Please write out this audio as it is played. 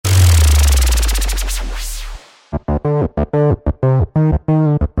Welcome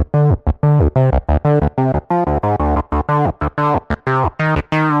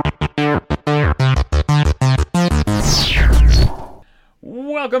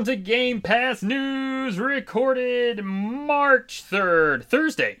to Game Pass News, recorded March 3rd.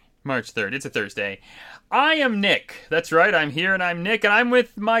 Thursday, March 3rd. It's a Thursday. I am Nick. That's right, I'm here and I'm Nick, and I'm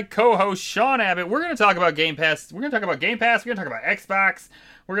with my co-host, Sean Abbott. We're going to talk about Game Pass. We're going to talk about Game Pass. We're going to talk about Xbox.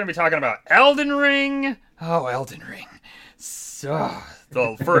 We're going to be talking about Elden Ring. Oh, Elden Ring. It's going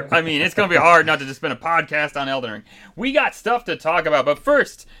to be hard not to just spend a podcast on Elden Ring. We got stuff to talk about, but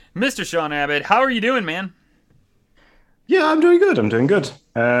first, Mr. Sean Abbott, how are you doing, man? Yeah, I'm doing good.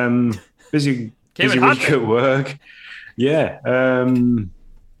 Busy week at work. Yeah.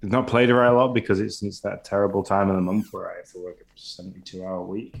 Not played a lot because it's that terrible time of the month where I have to work a 72-hour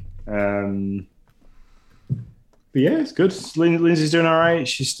week. But yeah, it's good. Lindsay's doing all right.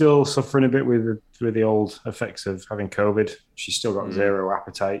 She's still suffering a bit with the old effects of having COVID. She's still got zero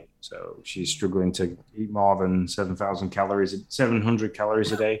appetite, so she's struggling to eat more than 700 calories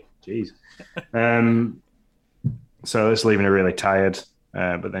a day. Jeez. So it's leaving her really tired,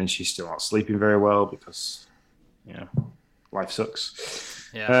 but then she's still not sleeping very well because, life sucks.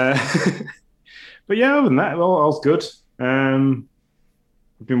 Yeah. But yeah, other than that, all's good. I've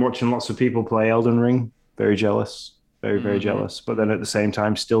been watching lots of people play Elden Ring. Very jealous. Very jealous. But then at the same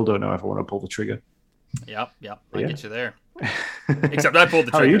time, still don't know if I want to pull the trigger. Yep. I get you there. Except I pulled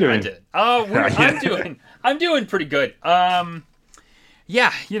the trigger. How are you doing? I did. Oh, I'm doing pretty good.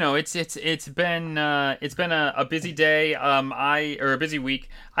 Yeah, it's been a busy day. Or a busy week.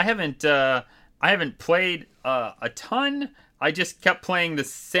 I haven't played a ton. I just kept playing the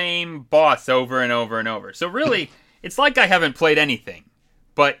same boss over and over and over. So really, it's like I haven't played anything,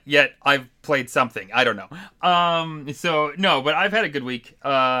 but yet I've played something. I don't know. But I've had a good week.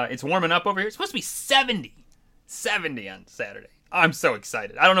 It's warming up over here. It's supposed to be 70 on Saturday. I'm so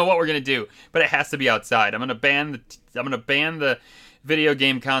excited. I don't know what we're gonna do, but it has to be outside. I'm gonna ban the video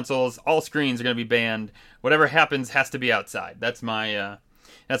game consoles. All screens are going to be banned. Whatever happens has to be outside. That's my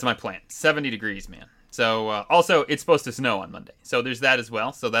plan. 70 degrees, man. So also, it's supposed to snow on Monday. So there's that as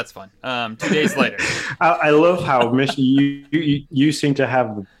well. So that's fun. 2 days later. I love how you seem to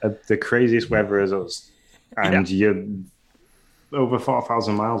have the craziest weather as us. And you're over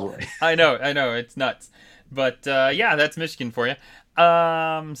 4,000 miles away. I know. It's nuts. But that's Michigan for you.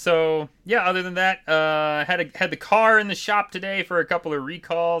 Other than that, had the car in the shop today for a couple of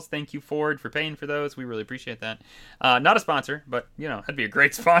recalls. Thank you, Ford, for paying for those. We really appreciate that. Not a sponsor, but that'd be a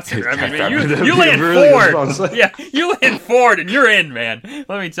great sponsor. I mean, man, you land really Ford. Yeah, you land Ford and you're in, man.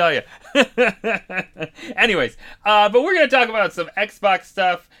 Let me tell you. Anyways, but we're going to talk about some Xbox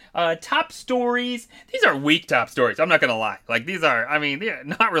stuff. Top stories. These are weak top stories. I'm not going to lie. They're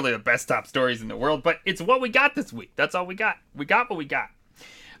not really the best top stories in the world, but it's what we got this week. That's all we got. We got what we got.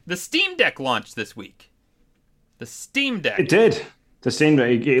 The Steam Deck launched this week. The Steam Deck. It did. The Steam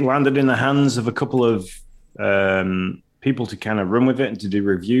Deck. It landed in the hands of a couple of people to kind of run with it and to do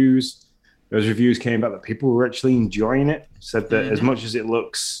reviews. Those reviews came back that people were actually enjoying it. Said that as much as it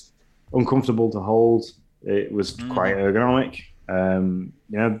looks uncomfortable to hold, it was quite ergonomic.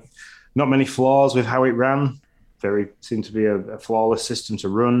 Not many flaws with how it ran. Seemed to be a flawless system to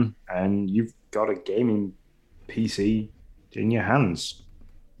run, and you've got a gaming PC in your hands.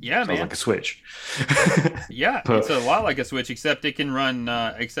 Yeah, Sounds like a Switch. Yeah, it's a lot like a Switch, except it can run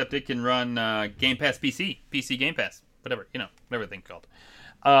Game Pass PC Game Pass, whatever thing's called.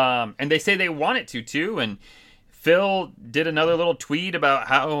 And they say they want it to too. And Phil did another little tweet about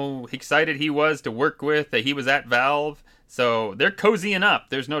how excited he was to work with. That he was at Valve. So they're cozying up.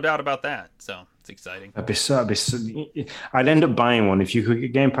 There's no doubt about that. So it's exciting. I'd end up buying one if you could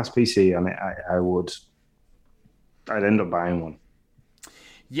get Game Pass PC on it. I would. I'd end up buying one.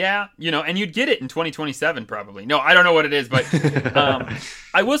 Yeah, and you'd get it in 2027 probably. No, I don't know what it is, but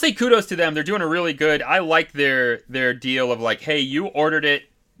I will say kudos to them. They're doing a really good. I like their deal of like, hey, you ordered it,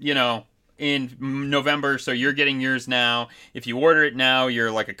 in November, so you're getting yours now. If you order it now,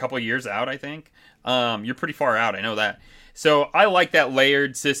 you're like a couple years out, I think. You're pretty far out. I know that. So I like that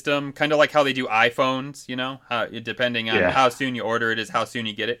layered system, kind of like how they do iPhones, depending on how soon you order it is how soon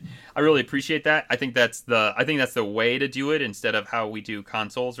you get it. I really appreciate that. I think that's the way to do it instead of how we do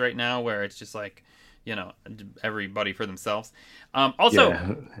consoles right now, where it's just like, everybody for themselves.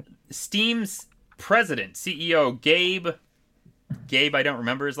 Steam's president, CEO Gabe, I don't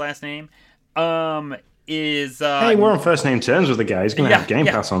remember his last name, is hey, we're on first name terms with the guy. He's going to have Game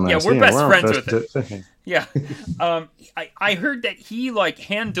Pass on there. Yeah, we're best friends with him. Yeah. I heard that he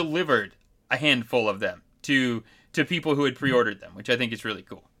hand delivered a handful of them to people who had pre-ordered them, which I think is really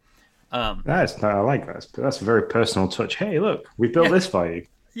cool. I like that. That's a very personal touch. Hey, look, we built this for you.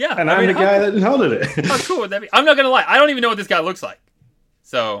 Yeah, and I'm the guy that holded it. How cool would that be? I'm not gonna lie, I don't even know what this guy looks like,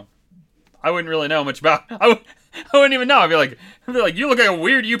 so I wouldn't really know much about. I wouldn't even know. I'd be like, you look like a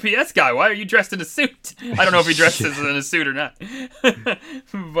weird UPS guy. Why are you dressed in a suit? I don't know if he dresses in a suit or not.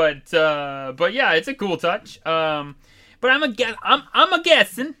 but yeah, it's a cool touch. But I'm a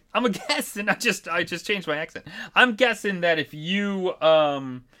guessing. I just changed my accent. I'm guessing that if you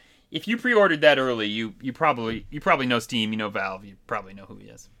pre-ordered that early, you probably know Steam, you know Valve, you probably know who he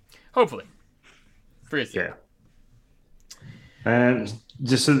is. Hopefully, for his yeah.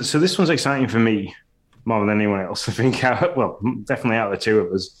 So this one's exciting for me more than anyone else. I think, definitely out of the two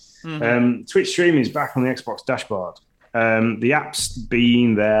of us. Mm-hmm. Twitch streaming is back on the Xbox dashboard. The app's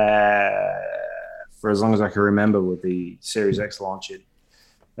been there for as long as I can remember with the Series X launching.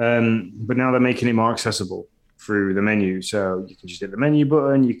 But now they're making it more accessible through the menu. So you can just hit the menu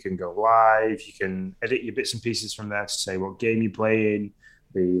button, you can go live, you can edit your bits and pieces from there to say what game you're playing,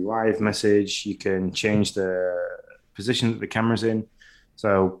 the live message, you can change the position that the camera's in.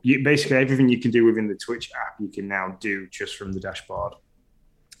 So basically everything you can do within the Twitch app, you can now do just from the dashboard.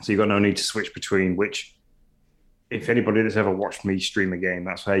 So you've got no need to switch between which, if anybody that's ever watched me stream a game,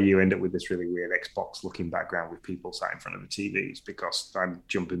 that's how you end up with this really weird Xbox looking background with people sat in front of the TVs, because I'm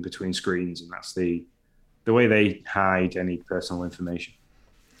jumping between screens, and that's the way they hide any personal information.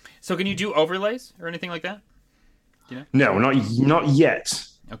 So can you do overlays or anything like that? Do you know? No, not yet.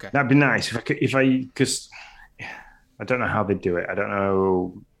 Okay. That'd be nice because I don't know how they do it. I don't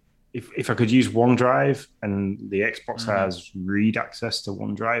know if I could use OneDrive, and the Xbox has read access to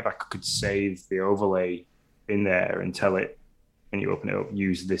OneDrive, I could save the overlay in there and tell it when you open it up,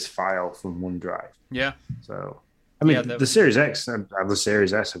 use this file from OneDrive. Yeah. So, I mean, the Series X and the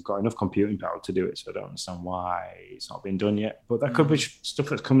Series S have got enough computing power to do it, so I don't understand why it's not been done yet. But that could be stuff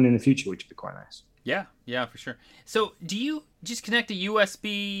that's coming in the future, which would be quite nice. Yeah, for sure. So, do you just connect a USB?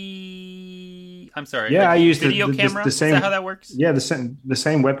 I'm sorry. Yeah, I use video camera. The same, is that how that works? Yeah, the same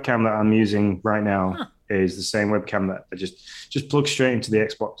webcam that I'm using right now is the same webcam that I just plug straight into the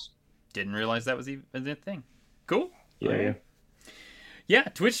Xbox. Didn't realize that was even a thing. Cool. Yeah. Yeah,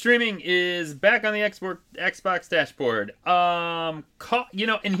 Twitch streaming is back on the Xbox dashboard.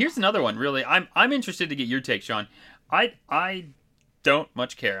 And here's another one. Really, I'm interested to get your take, Sean. I don't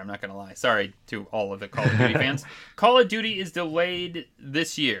much care. I'm not gonna lie. Sorry to all of the Call of Duty fans. Call of Duty is delayed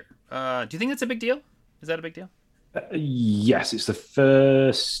this year. Do you think that's a big deal? Is that a big deal? Yes, it's the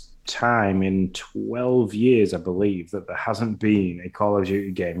first time in 12 years, I believe, that there hasn't been a Call of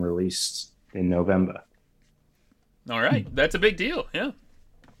Duty game released in November. All right, that's a big deal. Yeah,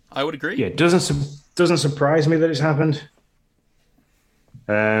 I would agree. Yeah, it doesn't surprise me that it's happened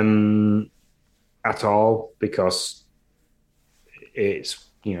at all, because it's,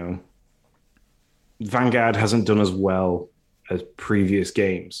 Vanguard hasn't done as well as previous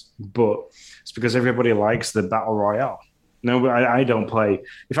games, but it's because everybody likes the battle royale. No, I don't play.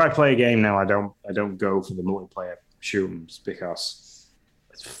 If I play a game now, I don't go for the multiplayer shoot'ems, because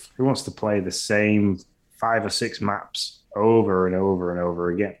who wants to play the same 5 or 6 maps over and over and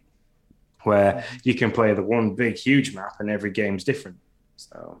over again, where you can play the one big huge map and every game's different.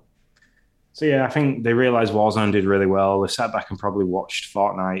 So yeah, I think they realized Warzone did really well. They sat back and probably watched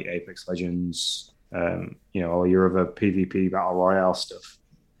Fortnite, Apex Legends, all your other PvP battle royale stuff,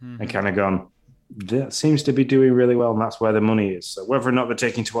 and kind of gone, that seems to be doing really well, and that's where the money is. So whether or not they're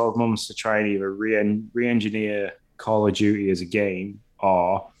taking 12 months to try and either re-engineer Call of Duty as a game,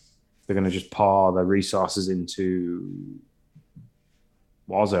 or they're going to just pour their resources into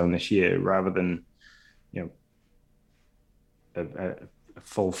Warzone this year rather than, a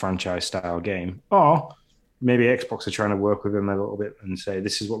full franchise style game. Or maybe Xbox are trying to work with them a little bit and say,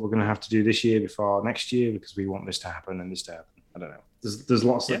 this is what we're going to have to do this year before next year, because we want this to happen and this to happen. I don't know. There's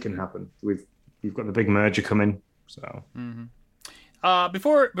lots that can happen. We've got the big merger coming. So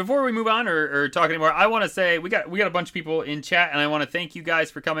before we move on or talk anymore, I want to say we got a bunch of people in chat, and I want to thank you guys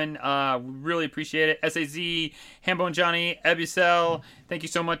for coming. We really appreciate it. SAZ, Hambone Johnny, Ebucel, thank you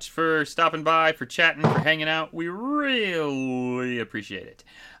so much for stopping by, for chatting, for hanging out. We really appreciate it.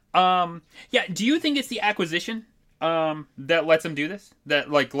 Do you think it's the acquisition that lets them do this?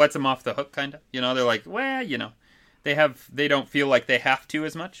 That lets them off the hook, kind of? They're like, well, they don't feel like they have to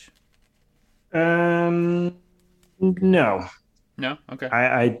as much. No. No? Okay.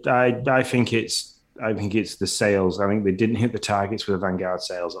 I think it's the sales. I think they didn't hit the targets for the Vanguard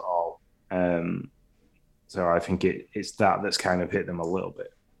sales at all. So I think it's that's kind of hit them a little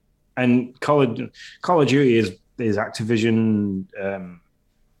bit. And Call of Duty is Activision,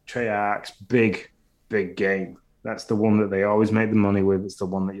 Treyarch's big game. That's the one that they always make the money with. It's the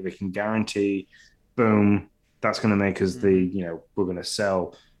one that they can guarantee, boom, that's going to make us we're going to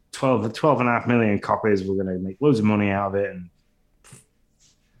sell 12.5 million copies. We're going to make loads of money out of it. And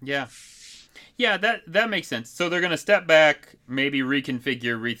yeah, that makes sense. So they're going to step back, maybe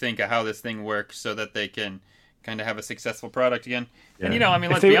reconfigure, rethink of how this thing works so that they can kind of have a successful product again. Yeah. And, I mean,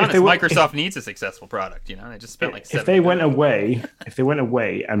 let's be honest, Microsoft needs a successful product. They just spent like 7 if they went away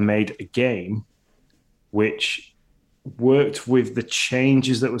and made a game which worked with the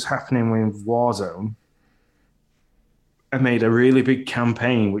changes that was happening with Warzone and made a really big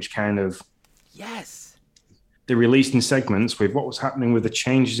campaign, which kind of they released in segments with what was happening with the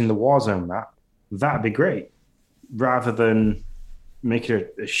changes in the Warzone map, that'd be great. Rather than make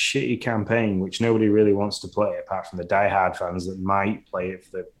it a shitty campaign which nobody really wants to play apart from the diehard fans that might play it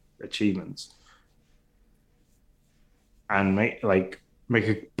for the achievements, and make a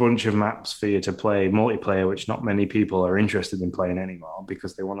bunch of maps for you to play multiplayer, which not many people are interested in playing anymore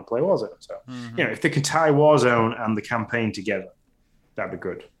because they want to play Warzone. So if they can tie Warzone and the campaign together, that'd be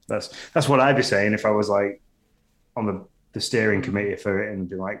good. That's what I'd be saying if I was like on the steering committee for it and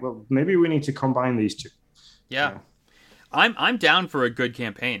be like, well, maybe we need to combine these two. Yeah. I'm down for a good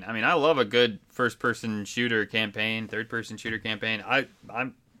campaign. I mean, I love a good first-person shooter campaign, third-person shooter campaign. I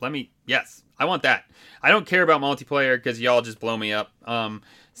want that. I don't care about multiplayer because y'all just blow me up. There's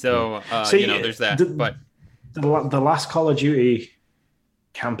that. But the last Call of Duty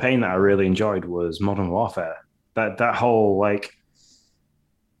campaign that I really enjoyed was Modern Warfare. That whole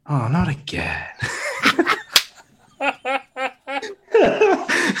oh, not again.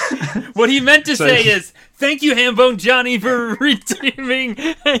 What he meant to say is, thank you, Hambone Johnny, for redeeming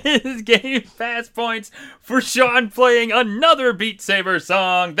his Game Pass points for Sean playing another Beat Saber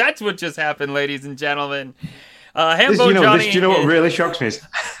song. That's what just happened, ladies and gentlemen. Johnny. Do you know what really shocks me is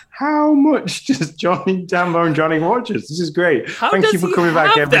how much does Hambone Johnny watches? This is great. Thank you for coming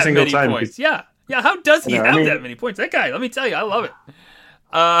back every single time. Points? Yeah. How does he have that many points? That guy, let me tell you, I love it.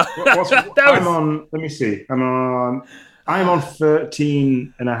 Let me see. I'm on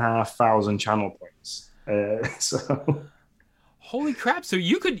 13,500 channel points. So holy crap! So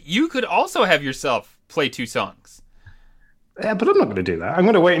you could also have yourself play 2 songs. Yeah, but I'm not going to do that. I'm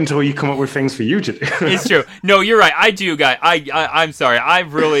going to wait until you come up with things for you to do. It's true. No, you're right. I do, guy. I'm sorry.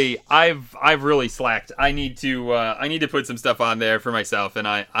 I've really slacked. I need to put some stuff on there for myself, and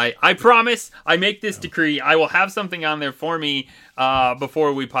I promise. I make this decree. I will have something on there for me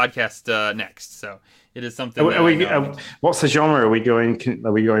before we podcast next. So. It is something. What's the genre? Are we going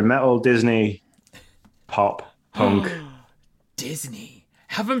metal, Disney, pop, punk? Disney.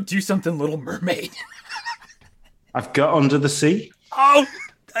 Have them do something Little Mermaid. I've got Under the Sea. Oh,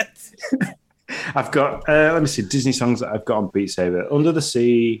 that's. I've got. Let me see Disney songs that I've got on Beat Saber. Under the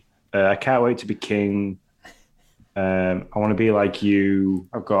Sea. I Can't Wait to Be King. I Want to Be Like You.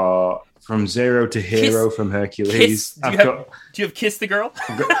 I've got From Zero to Hero from Hercules. Do you have Kiss the Girl?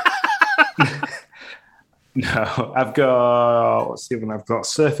 No, I've got what's the other one? I've got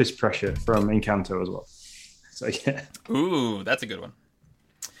Surface Pressure from Encanto as well. So yeah. Ooh, that's a good one.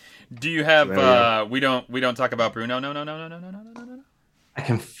 Do you have? We don't talk about Bruno. No. I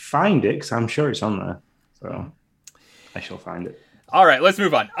can find it because I'm sure it's on there. So I shall find it. All right, let's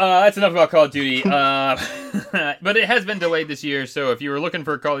move on. That's enough about Call of Duty. But it has been delayed this year, so if you were looking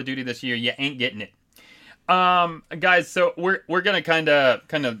for Call of Duty this year, you ain't getting it. Guys, so we're gonna kind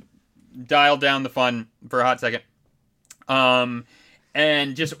of dial down the fun for a hot second, and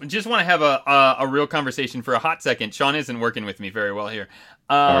just want to have a real conversation for a hot second. Sean isn't working with me very well here.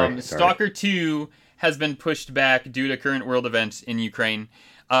 Stalker 2 has been pushed back due to current world events in Ukraine.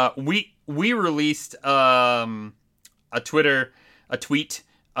 We released a tweet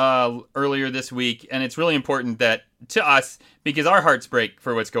earlier this week, and it's really important that to us, because our hearts break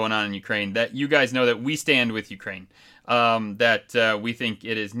for what's going on in Ukraine, that you guys know that we stand with Ukraine. That we think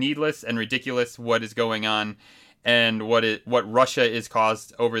it is needless and ridiculous what is going on and what Russia is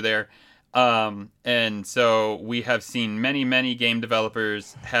caused over there. And so we have seen many game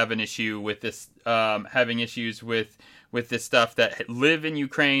developers have an issue with this, having issues with this stuff that live in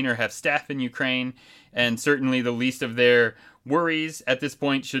Ukraine or have staff in Ukraine. And certainly the least of their worries at this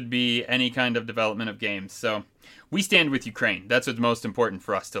point should be any kind of development of games. So we stand with Ukraine. That's what's most important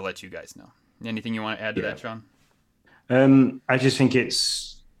for us to let you guys know. Anything you want to add to that, Sean? I just think let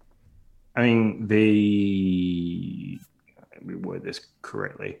me word this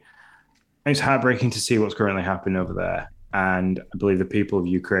correctly. It's heartbreaking to see what's currently happening over there. And I believe the people of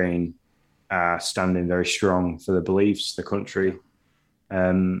Ukraine are standing very strong for their beliefs, the country.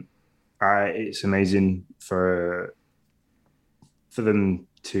 It's amazing for them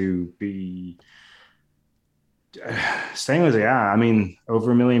to be Staying as they are. I mean, over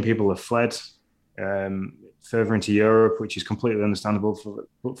 1 million people have fled further into Europe, which is completely understandable. For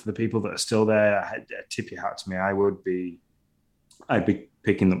the people that are still there, tip your hat to me. I'd be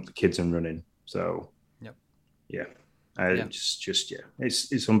picking up the kids and running. So, yeah,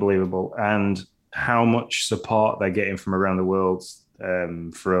 it's unbelievable, and how much support they're getting from around the world,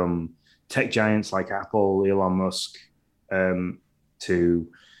 from tech giants like Apple, Elon Musk, to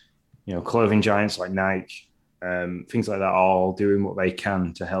clothing giants like Nike. Things like that, all doing what they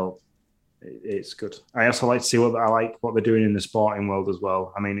can to help. It's good. I also like to see what they're doing in the sporting world as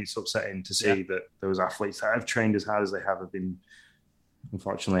well. I mean, it's upsetting to see that those athletes that have trained as hard as they have been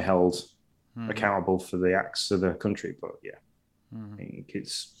unfortunately held accountable for the acts of the country. But I think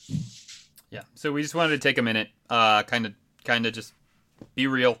it's So we just wanted to take a minute, kind of just be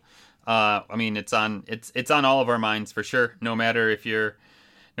real. I mean, it's on all of our minds for sure. No matter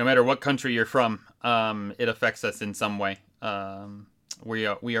what country you're from, it affects us in some way. We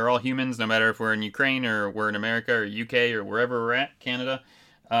are all humans, no matter if we're in Ukraine or we're in America or UK or wherever we're at, Canada,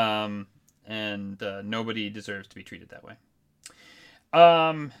 and nobody deserves to be treated that way.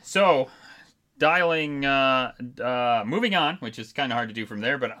 So moving on, which is kind of hard to do from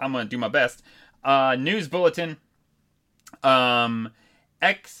there, but I'm gonna do my best. News bulletin. Xbox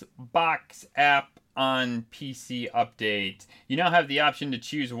app on PC update. You now have the option to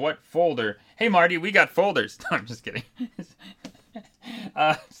choose what folder. Hey Marty, we got folders. No, I'm just kidding.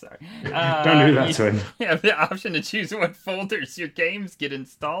 Sorry. Don't do that to him. You have the option to choose what folders your games get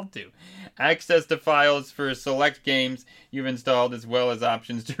installed to. Access to files for select games you've installed, as well as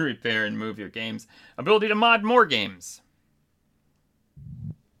options to repair and move your games. Ability to mod more games.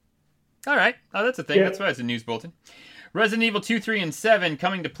 All right. Oh, that's a thing. Yeah. That's why it's a news bulletin. Resident Evil 2, 3, and 7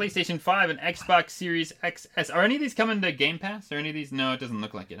 coming to PlayStation 5 and Xbox Series XS. Are any of these coming to Game Pass? Or any of these? No, it doesn't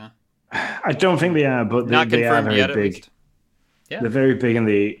look like it, huh? I don't think they are, but they are very big. Yeah. They're very big in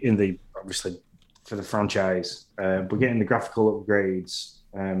the obviously for the franchise. We're getting the graphical upgrades,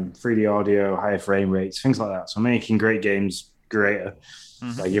 3D audio, higher frame rates, things like that. So making great games greater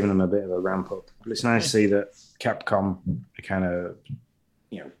by giving them a bit of a ramp up. But it's nice to see that Capcom are kind of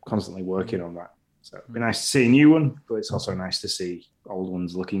constantly working on that. So it'd be nice to see a new one, but it's also nice to see old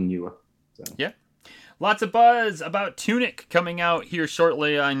ones looking newer. So. Yeah. Lots of buzz about Tunic coming out here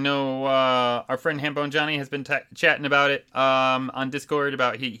shortly. I know our friend Hambone Johnny has been chatting about it on Discord.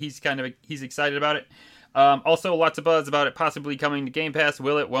 He's excited about it. Also, lots of buzz about it possibly coming to Game Pass.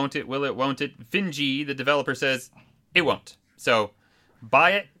 Will it? Won't it? Will it? Won't it? Finji, the developer, says it won't. So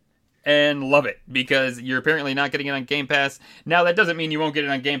buy it and love it, because you're apparently not getting it on Game Pass. Now, that doesn't mean you won't get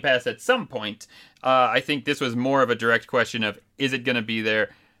it on Game Pass at some point. I think this was more of a direct question of, is it going to be there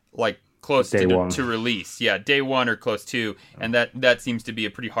like close to release? Yeah, day one or close to, and that seems to be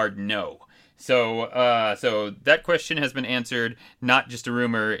a pretty hard no. So that question has been answered, not just a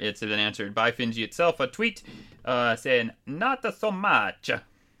rumor. It's been answered by Finji itself, a tweet saying, not so much.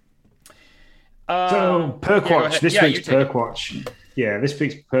 So, Perkwatch, this week's Perkwatch. Yeah, this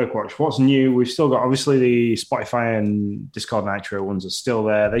week's Perkwatch. What's new? We've still got, obviously, the Spotify and Discord Nitro ones are still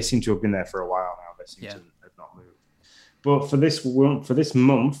there. They seem to have been there for a while now. They seem to have not moved. But for this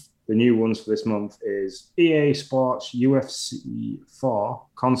month, the new ones for this month is EA Sports UFC 4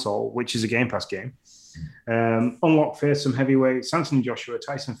 console, which is a Game Pass game. Unlock fearsome heavyweights, Anthony Joshua,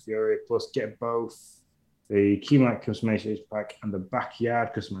 Tyson Fury, plus get both the Keylight customization pack and the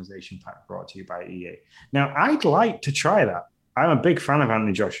Backyard customization pack brought to you by EA. Now, I'd like to try that. I'm a big fan of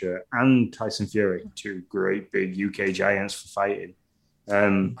Anthony Joshua and Tyson Fury, two great big UK giants for fighting.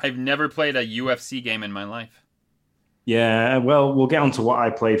 I've never played a UFC game in my life. Yeah, well, we'll get on to what I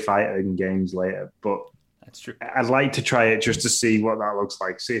played fighting games later, but that's true. I'd like to try it just to see what that looks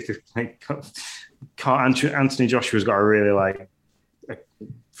like. See if Anthony Joshua's got a really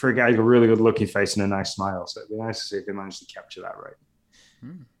for a guy who's got a really good looking face and a nice smile. So it'd be nice to see if they manage to capture that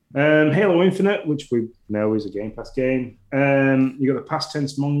right. Halo Infinite, which we know is a Game Pass game. You got the Past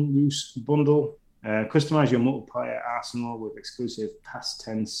Tense Mongoose bundle. Customize your multiplayer arsenal with exclusive Past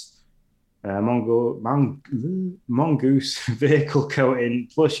Tense Mongoose vehicle coating.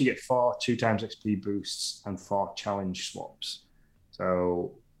 Plus, you get 4 2x XP boosts and 4 challenge swaps.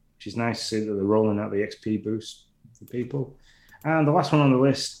 So, which is nice to see that they're rolling out the XP boost for people. And the last one on the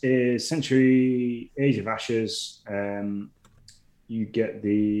list is Century Age of Ashes. You get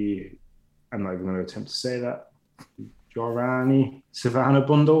the, I'm not even going to attempt to say that, Jorani Savannah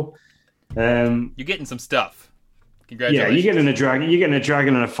bundle. You're getting some stuff. Congratulations. Yeah, you're getting a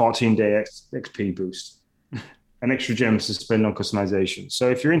dragon and a 14-day XP boost. An extra gems to spend on customization. So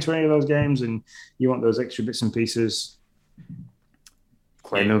if you're into any of those games and you want those extra bits and pieces,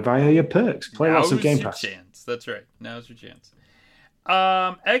 claim them via your perks. Play lots of Game Pass. Chance. chance. That's right. Now's your chance.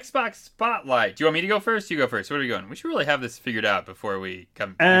 Xbox Spotlight. Do you want me to go first? You go first. What are we going? We should really have this figured out before we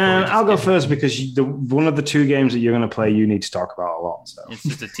come. I'll go first because one of the two games that you're going to play, you need to talk about a lot. So it's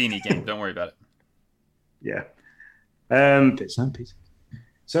just a teeny game. Don't worry about it. Yeah. Bits and pieces.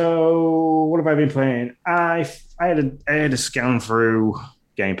 So what have I been playing? I had a scan through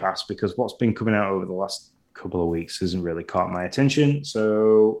Game Pass because what's been coming out over the last couple of weeks hasn't really caught my attention.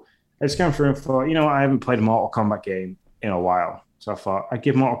 So I scanned through and thought, I haven't played a Mortal Kombat game in a while. So I thought I'd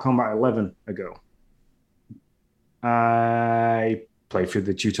give Mortal Kombat 11 a go. I played through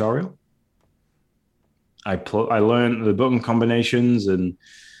the tutorial. I learned the button combinations and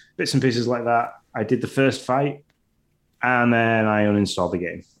bits and pieces like that. I did the first fight, and then I uninstalled the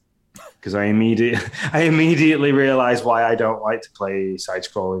game because I immediately realized why I don't like to play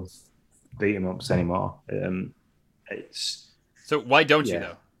side-scrolling beat-em-ups anymore. So why don't you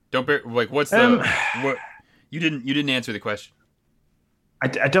though? What's the what? You didn't answer the question. I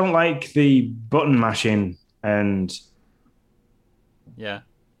don't like the button mashing and yeah.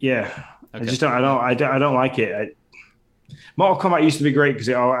 Okay. I just don't. I don't like it. Mortal Kombat used to be great because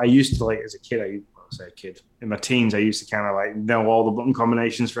I used to as a kid. In my teens, I used to kind of know all the button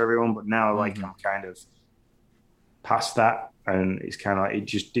combinations for everyone, but now I'm kind of past that, and it's kind of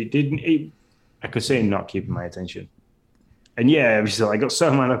I could say not keeping my attention. And obviously I got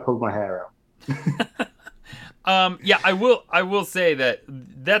so mad I pulled my hair out. I will say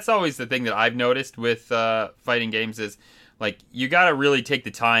that's always the thing that I've noticed with fighting games is you got to really take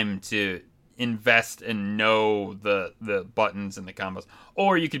the time to invest and know the buttons and the combos,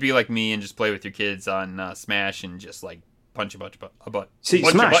 or you could be like me and just play with your kids on Smash and just punch a bunch of buttons. See,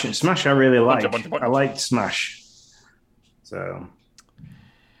 Smash I really like. I liked Smash. So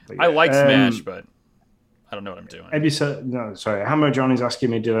I like Smash, but I don't know what I'm doing. Hammer Johnny's asking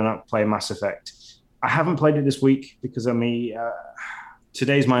me, did I not play Mass Effect? I haven't played it this week because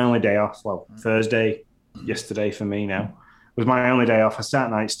today's my only day off. Well, Thursday, yesterday for me now, was my only day off. I start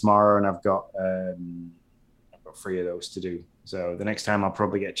nights tomorrow, and I've got 3 of those to do. So the next time I'll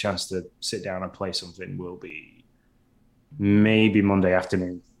probably get a chance to sit down and play something will be maybe Monday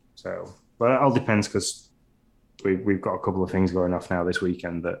afternoon. So, but it all depends because we've got a couple of things going off now this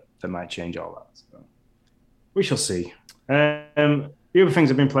weekend that might change all that. So we shall see. The other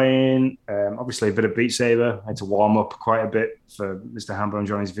things I've been playing, obviously a bit of Beat Saber. I had to warm up quite a bit for Mr. Hambone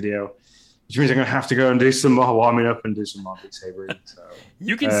Johnny's video, which means I'm going to have to go and do some more warming up and do some more Beat Saber. So,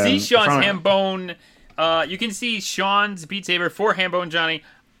 you can see Sean's Hambone. You can see Sean's Beat Saber for Hambone Johnny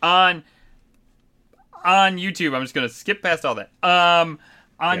on YouTube. I'm just going to skip past all that.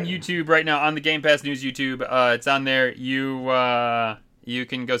 YouTube right now on the Game Pass News YouTube. It's on there. You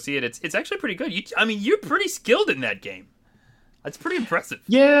can go see it. It's actually pretty good. You're pretty skilled in that game. That's pretty impressive.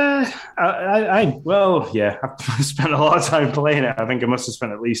 Yeah, I've spent a lot of time playing it. I think I must have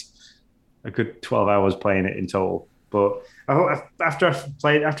spent at least a good 12 hours playing it in total. But after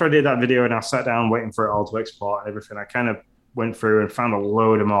I did that video and I sat down waiting for it all to export and everything, I kind of went through and found a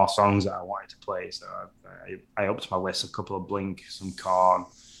load of more songs that I wanted to play. So I upped my list, a couple of Blink, some Korn,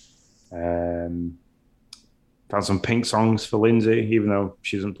 found some Pink songs for Lindsay, even though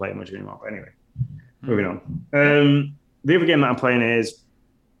she doesn't play it much anymore. But anyway, moving on. The other game that I'm playing is,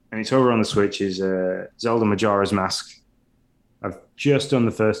 and it's over on the Switch, is Zelda Majora's Mask. I've just done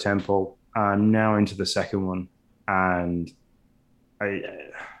the first temple. I'm now into the second one. And I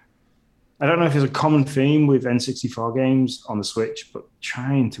don't know if there's a common theme with N64 games on the Switch, but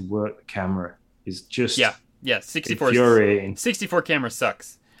trying to work the camera is just 64 infuriating. 64 camera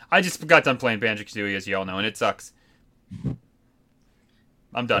sucks. I just got done playing Banjo-Kazooie, as you all know, and it sucks.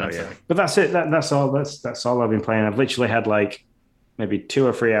 I'm done. I'm sorry. But that's it. That's all. That's all I've been playing. I've literally had maybe 2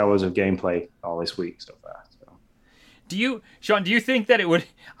 or 3 hours of gameplay all this week so far. So. Sean, do you think that it would?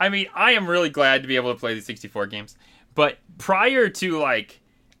 I am really glad to be able to play the 64 games, but prior to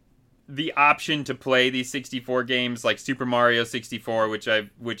the option to play these 64 games, like Super Mario 64, which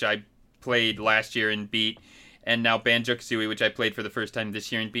I played last year and beat, and now Banjo-Kazooie, which I played for the first time this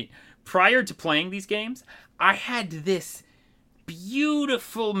year and beat. Prior to playing these games, I had this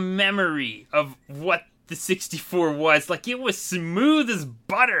beautiful memory of what the 64 was. It was smooth as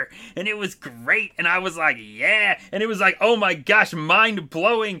butter, and it was great, and I was like, yeah, and it was like, oh my gosh,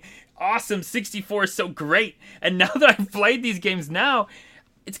 mind-blowing, awesome, 64 is so great. And now that I've played these games now,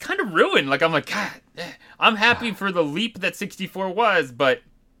 it's kind of ruined. I'm like, God, I'm happy for the leap that 64 was, but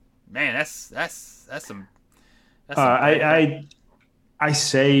man, that's some. I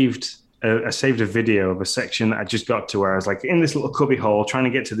saved a video of a section that I just got to where I was in this little cubby hole trying to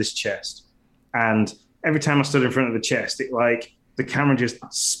get to this chest, and every time I stood in front of the chest, the the camera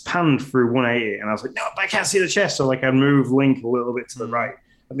just panned through 180, and I was like, no, but I can't see the chest. So like I moved Link a little bit to the right,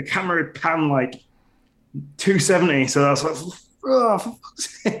 and the camera had panned like 270. So I was like, oh, for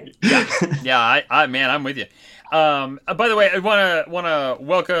fuck's sake. Yeah, I'm with you. By the way, I wanna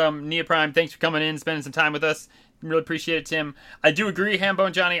welcome Nia Prime. Thanks for coming in, spending some time with us. Really appreciate it, Tim. I do agree,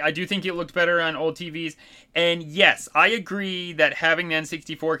 Hambone Johnny. I do think it looked better on old TVs. And yes, I agree that having the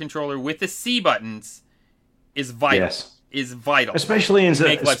N64 controller with the C buttons is vital. Yes. Is vital. Especially in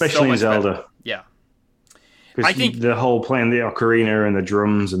Zelda. Better. Yeah. Because I think the whole playing the ocarina and the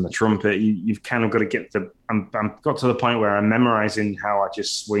drums and the trumpet, you've kind of got to get I'm got to the point where I'm memorizing how I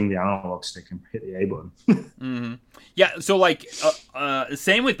just swing the analog stick and hit the A button. Mm-hmm. Yeah, so like,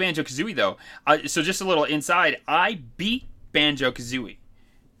 same with Banjo-Kazooie though. So just a little inside, I beat Banjo-Kazooie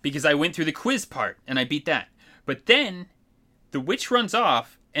because I went through the quiz part and I beat that. But then the witch runs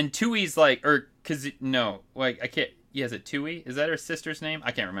off and Tui's like, I can't. Yeah, is it Tui? Is that her sister's name?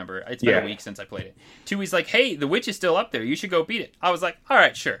 I can't remember. It's been a week since I played it. Tui's like, hey, the witch is still up there. You should go beat it. I was like, all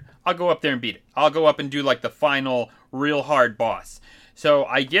right, sure. I'll go up there and beat it. I'll go up and do like the final real hard boss. So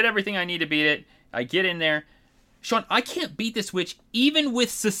I get everything I need to beat it. I get in there. Sean, I can't beat this witch even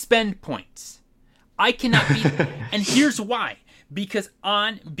with suspend points. I cannot beat it. And here's why. Because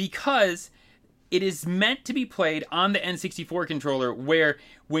it is meant to be played on the N64 controller where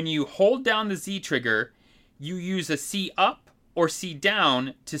when you hold down the Z trigger, you use a C up or C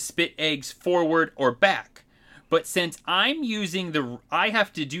down to spit eggs forward or back. But since I'm using I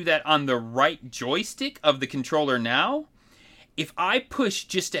have to do that on the right joystick of the controller now, if I push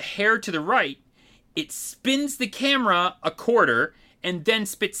just a hair to the right, it spins the camera a quarter and then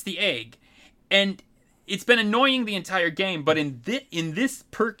spits the egg. And it's been annoying the entire game, but in this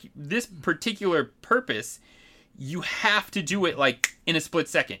particular purpose, you have to do it like in a split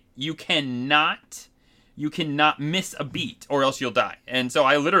second. You cannot miss a beat or else you'll die. And so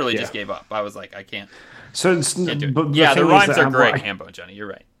I literally just gave up. I was like, I can't. So can't do it. But the rhymes are great, Hambone Johnny. You're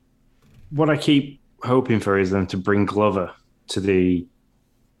right. What I keep hoping for is them to bring Glover to the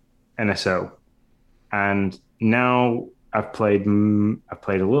NSO. And now I've played a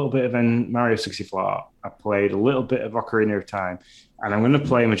little bit of Mario 64. I played a little bit of Ocarina of Time, and I'm going to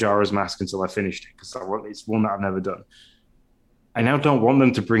play Majora's Mask until I finished it because it's one that I've never done. I now don't want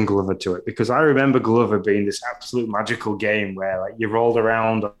them to bring Glover to it because I remember Glover being this absolute magical game where like you rolled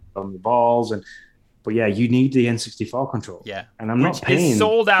around on the balls but yeah, you need the N64 controller. Yeah, and I'm not paying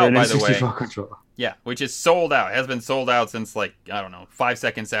sold out for an by N64 the way. Controller. Yeah, which is sold out. It has been sold out since like 5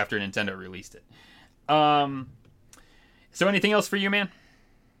 seconds after Nintendo released it. So anything else for you, man?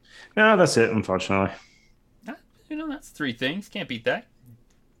 No, that's it. Unfortunately, that's 3 things. Can't beat that.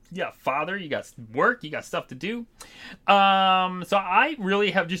 You got father, you got work, you got stuff to do. So I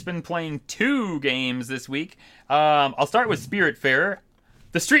really have just been playing 2 games this week. I'll start with Spiritfarer.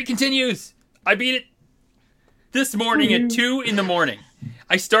 The streak continues. I beat it this morning at 2 a.m.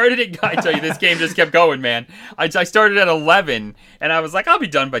 I started it. I tell you, this game just kept going, man. I started at 11, and I was like, I'll be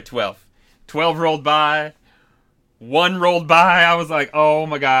done by 12. 12 rolled by. 1 rolled by. I was like, oh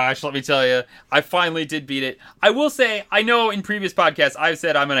my gosh, let me tell you. I finally did beat it. I will say, I know in previous podcasts I've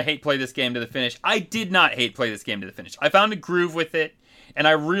said I'm going to hate play this game to the finish. I did not hate play this game to the finish. I found a groove with it, and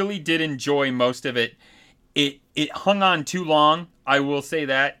I really did enjoy most of it. It hung on too long. I will say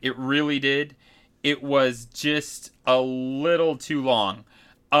that. It really did. It was just a little too long.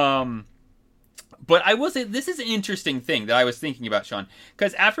 But I will say, this is an interesting thing that I was thinking about, Sean.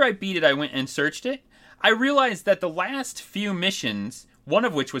 Because after I beat it, I went and searched it. I realized that the last few missions, one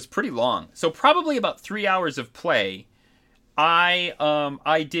of which was pretty long, so probably about 3 hours of play,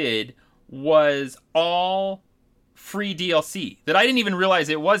 I did was all free DLC. That I didn't even realize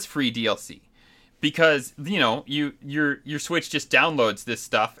it was free DLC, because your Switch just downloads this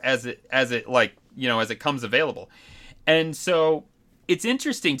stuff as it comes available, and so it's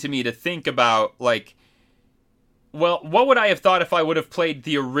interesting to me to think about like. Well, what would I have thought if I would have played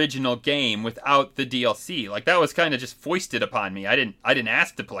the original game without the DLC? Like that was kind of just foisted upon me. I didn't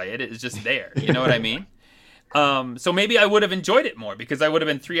ask to play it. It was just there. You know what I mean? So maybe I would have enjoyed it more because I would have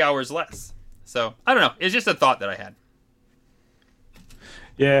been 3 hours less. So I don't know. It's just a thought that I had.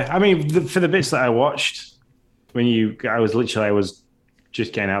 Yeah, I mean, for the bits that I watched, I was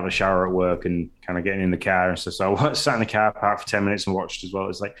just getting out of the shower at work and kind of getting in the car and stuff. So I sat in the car park for 10 minutes and watched as well.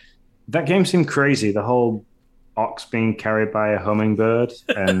 It's like that game seemed crazy. The whole ox being carried by a hummingbird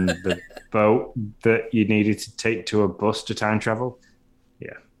and the boat that you needed to take to a bus to time travel.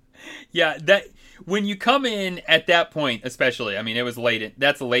 Yeah, that when you come in at that point, especially, I mean, it was late.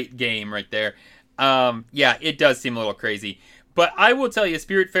 That's a late game right there. Yeah, it does seem a little crazy. But I will tell you,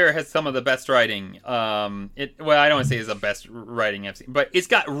 Spiritfarer has some of the best writing. I don't want to say it's the best writing I've seen, but it's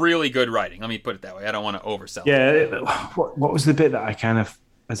got really good writing. Let me put it that way. I don't want to oversell it. Yeah. What was the bit that I kind of,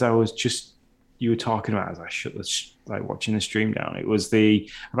 as I was just, you were talking about as I shut this, like watching the stream down, it was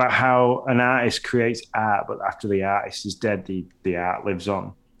about how an artist creates art, but after the artist is dead, the art lives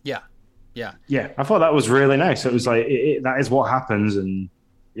on. Yeah. I thought that was really nice. It was like, that is what happens. And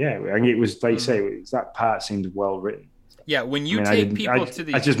yeah, I think it was, like you say, that part seemed well written. Yeah, when you take people to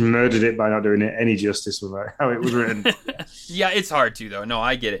the... I just murdered it by not doing it any justice with how it was written. Yeah, it's hard to, though. No,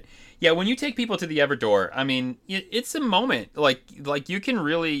 I get it. Yeah, when you take people to the Everdoor, I mean, it's a moment. Like you can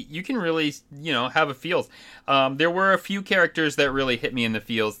really, have a feels. There were a few characters that really hit me in the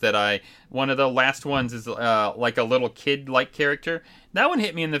feels one of the last ones is like a little kid-like character. That one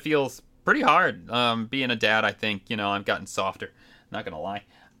hit me in the feels pretty hard. Being a dad, I think, I've gotten softer. Not going to lie.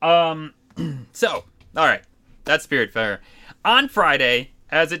 So, all right. That's Spiritfarer. On Friday,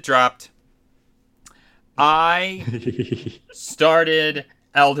 as it dropped, I started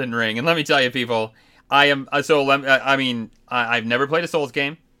Elden Ring, and let me tell you, people, I've never played a Souls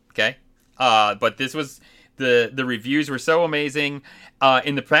game, okay? But this was the reviews were so amazing.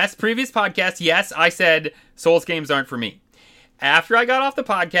 In the previous podcast, yes, I said Souls games aren't for me. After I got off the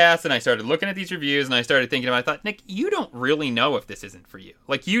podcast and I started looking at these reviews and I started thinking about it, I thought, Nick, you don't really know if this isn't for you.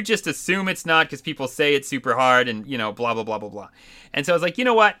 Like, you just assume it's not because people say it's super hard and, blah, blah, blah, blah, blah. And so I was like, you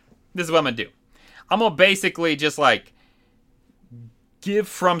know what? This is what I'm going to do. I'm going to basically just, give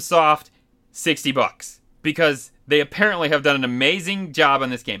FromSoft $60 because they apparently have done an amazing job on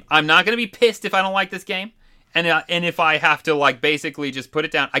this game. I'm not going to be pissed if I don't like this game. And if I have to, basically just put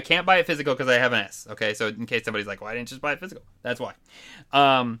it down, I can't buy it physical because I have an S, okay? So in case somebody's like, why didn't you just buy it physical? That's why.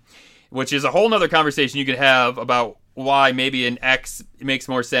 Which is a whole nother conversation you could have about why maybe an X makes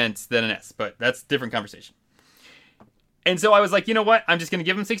more sense than an S, but that's a different conversation. And so I was like, you know what? I'm just going to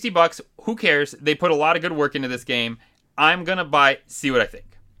give them $60. Who cares? They put a lot of good work into this game. I'm going to see what I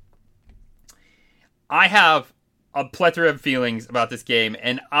think. I have a plethora of feelings about this game,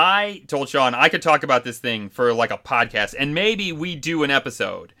 and I told Sean I could talk about this thing for a podcast, and maybe we do an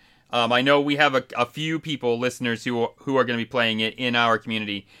episode. I know we have a few listeners who are going to be playing it in our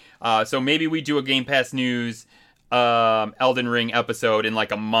community, so maybe we do a Game Pass News Elden Ring episode in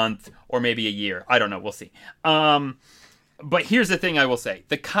a month or maybe a year. I don't know. We'll see. But here's the thing I will say.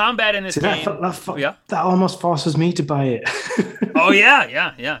 The combat in this game... That almost forces me to buy it. Oh,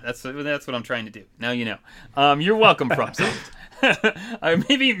 yeah. That's what I'm trying to do. Now you know. You're welcome, FromSoft.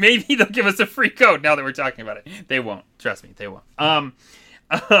 Maybe they'll give us a free code now that we're talking about it. They won't. Trust me, they won't.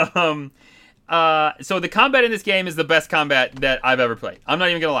 So the combat in this game is the best combat that I've ever played. I'm not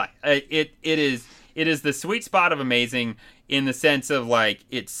even going to lie. It is the sweet spot of amazing in the sense of,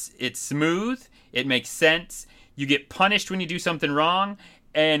 it's smooth. It makes sense. You get punished when you do something wrong,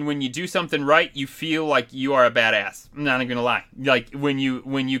 and when you do something right, you feel like you are a badass. I'm not even gonna lie. When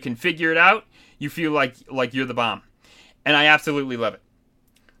you can figure it out, you feel like you're the bomb, and I absolutely love it.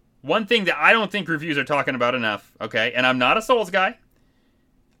 One thing that I don't think reviews are talking about enough, okay, and I'm not a Souls guy,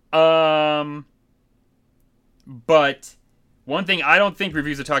 but one thing I don't think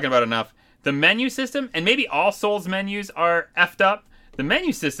reviews are talking about enough: the menu system, and maybe all Souls menus are effed up. The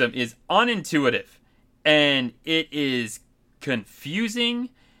menu system is unintuitive. And it is confusing,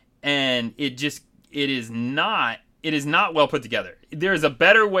 and it is not well put together. There is a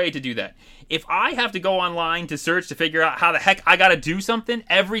better way to do that. If I have to go online to search to figure out how the heck I gotta do something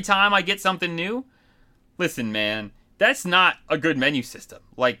every time I get something new, listen, man, that's not a good menu system.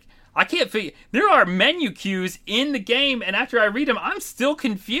 I can't figure... There are menu cues in the game, and after I read them, I'm still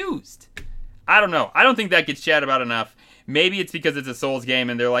confused. I don't know. I don't think that gets chatted about enough. Maybe it's because it's a Souls game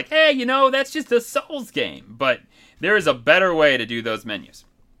and they're like, hey, that's just a Souls game. But there is a better way to do those menus.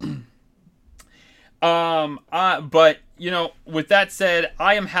 But, with that said,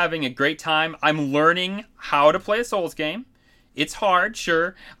 I am having a great time. I'm learning how to play a Souls game. It's hard,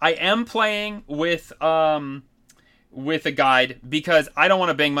 sure. I am playing with a guide because I don't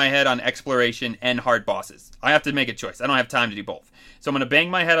want to bang my head on exploration and hard bosses. I have to make a choice. I don't have time to do both. So I'm going to bang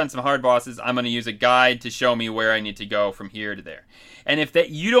my head on some hard bosses. I'm going to use a guide to show me where I need to go from here to there. And if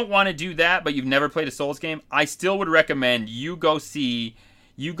you don't want to do that, but you've never played a Souls game, I still would recommend you go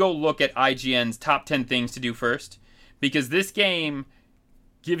look at IGN's top 10 things to do first. Because this game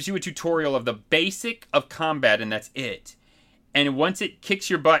gives you a tutorial of the basic of combat, and that's it. And once it kicks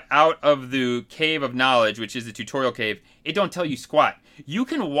your butt out of the cave of knowledge, which is the tutorial cave, it don't tell you squat. You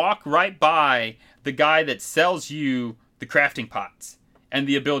can walk right by the guy that sells you the crafting pots and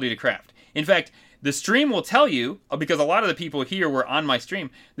the ability to craft. In fact, The stream will tell you, because a lot of the people here were on my stream,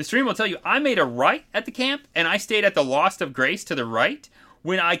 the stream will tell you I made a right at the camp and I stayed at the Lost of Grace to the right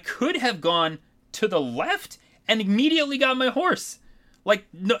when I could have gone to the left and immediately got my horse. Like,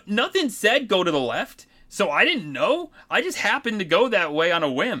 nothing said go to the left, so I didn't know. I just happened to go that way on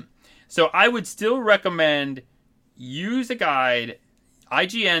a whim. So I would still recommend use a guide.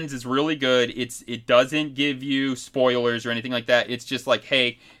 IGN's is really good. It doesn't give you spoilers or anything like that. It's just like,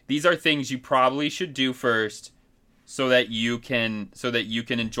 hey, these are things you probably should do first so that you can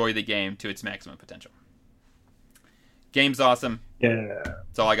enjoy the game to its maximum potential. Game's awesome. Yeah,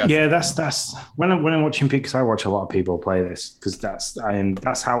 that's all I got. Yeah, that's when I'm watching people, because I watch a lot of people play this, because that's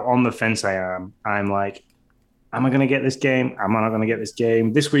how on the fence I am. I'm like, am I going to get this game? Am I not going to get this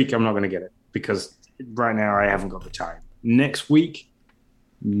game? This week I'm not going to get it because right now I haven't got the time. Next week,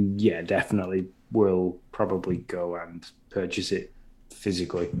 yeah, definitely will probably go and purchase it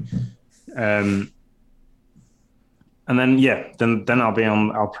physically. And then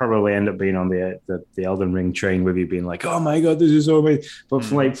I'll probably end up being on the Elden Ring train with you, being like, oh my god, this is so amazing. But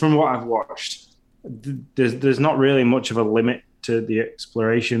from what I've watched, there's not really much of a limit to the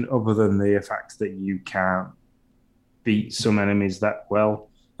exploration other than the fact that you can't beat some enemies that well.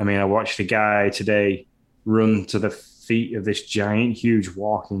 I mean, I watched a guy today run to the feet of this giant, huge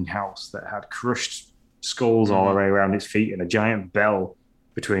walking house that had crushed skulls all the way around its feet and a giant bell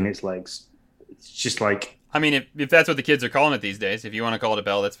between its legs. It's just like... I mean, if that's what the kids are calling it these days, if you want to call it a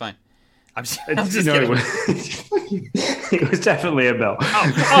bell, that's fine. I'm just kidding. It was definitely a bell.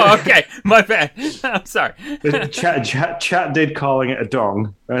 Oh, okay. My bad. I'm sorry. Chat did calling it a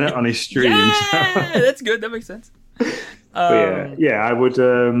dong on his stream. Yeah, that's good. That makes sense. I would...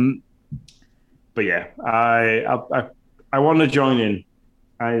 but yeah, I want to join in.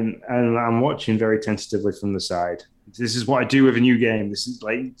 I'm watching very tentatively from the side. This is what I do with a new game. This is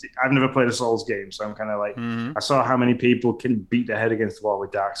like, I've never played a Souls game, so I'm kind of like, I saw how many people can beat their head against the wall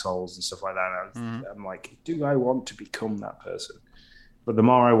with Dark Souls and stuff like that. I'm like, do I want to become that person? But the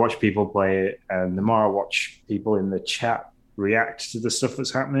more I watch people play it, and the more I watch people in the chat react to the stuff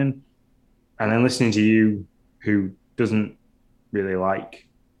that's happening, and then listening to you, who doesn't really like,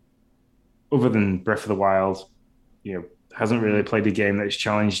 other than Breath of the Wild, hasn't really played a game that's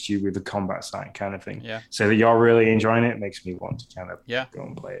challenged you with the combat side kind of thing. Yeah. So that you're really enjoying it makes me want to kind of go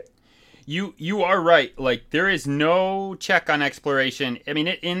and play it. You are right. Like, there is no check on exploration. I mean,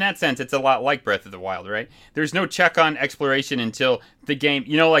 in that sense, it's a lot like Breath of the Wild, right? There's no check on exploration until the game,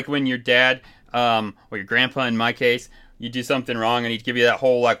 like when your dad, or your grandpa in my case, you do something wrong and he'd give you that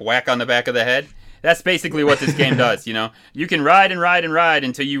whole like whack on the back of the head. That's basically what this game does, You can ride and ride and ride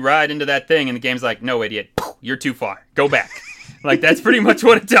until you ride into that thing, and the game's like, no, idiot, you're too far. Go back. Like, that's pretty much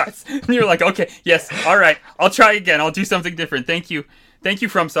what it does. And you're like, okay, yes, all right, I'll try again. I'll do something different. Thank you,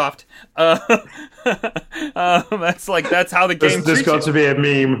 FromSoft. That's how the game. There's got to be a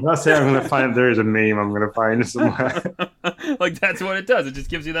meme. That's it. I'm gonna find. There is a meme. I'm gonna find somewhere. Like, that's what it does. It just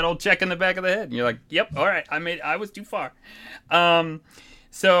gives you that old check in the back of the head, and you're like, yep, all right, I was too far.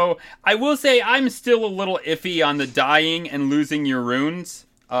 So I will say I'm still a little iffy on the dying and losing your runes.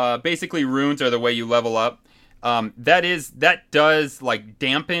 Basically, runes are the way you level up. That does like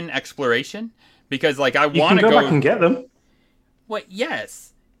dampen exploration, because like I want to go back and get them. Well,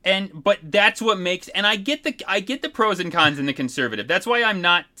 yes, but that's what makes, and I get the pros and cons in the conservative. That's why I'm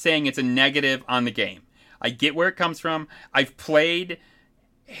not saying it's a negative on the game. I get where it comes from. I've played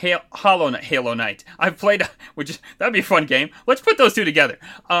Halo Knight. I've played, that'd be a fun game. Let's put those two together.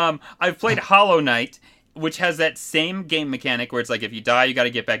 I've played Hollow Knight, which has that same game mechanic where it's like if you die, you got to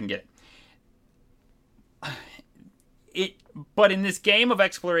get back and get it. But in this game of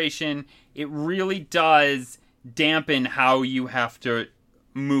exploration, it really does dampen how you have to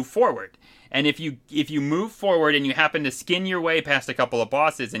move forward. And if you move forward and you happen to skin your way past a couple of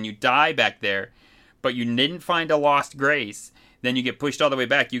bosses and you die back there, but you didn't find a lost grace, then you get pushed all the way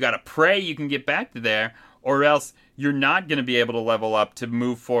back. You got to pray you can get back to there, or else you're not going to be able to level up to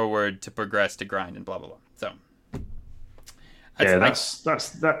move forward, to progress, to grind, and blah, blah, blah. So, that's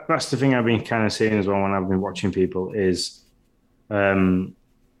the thing I've been kind of saying as well when I've been watching people is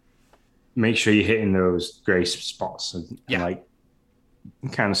make sure you're hitting those grace spots and like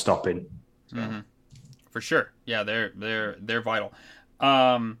kind of stopping. So. For sure. Yeah, they're vital.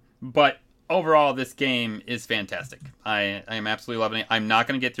 But overall, this game is fantastic. I am absolutely loving it. I'm not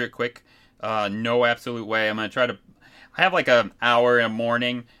going to get through it quick. No absolute way. I'm going to try to... I have like an hour in a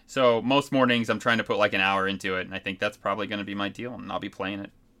morning, so most mornings I'm trying to put like an hour into it, and I think that's probably going to be my deal, and I'll be playing it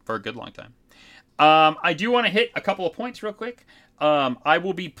for a good long time. I do want to hit a couple of points real quick. I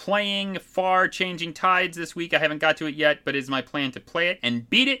will be playing Far Changing Tides this week. I haven't got to it yet, but it is my plan to play it and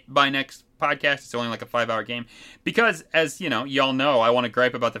beat it by next podcast. It's only like a 5-hour game. Because, as y'all know, I want to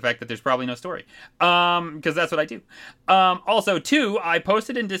gripe about the fact that there's probably no story. Because that's what I do. Also, too, I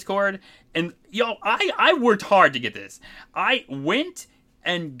posted in Discord, and y'all, I worked hard to get this. I went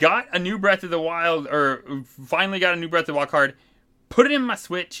and got a new Breath of the Wild, or finally got a new Breath of the Wild card, put it in my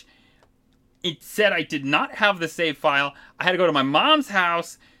Switch. It said I did not have the save file. I had to go to my mom's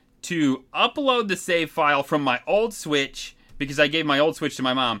house to upload the save file from my old Switch, because I gave my old Switch to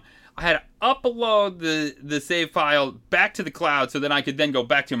my mom. I had to upload the save file back to the cloud so that I could then go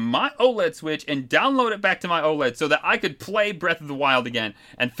back to my OLED Switch and download it back to my OLED so that I could play Breath of the Wild again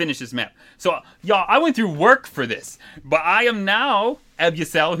and finish this map. So, y'all, I went through work for this. But I am now,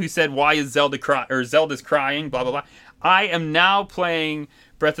 Ebusel, who said, why is Zelda's crying, blah, blah, blah. I am now playing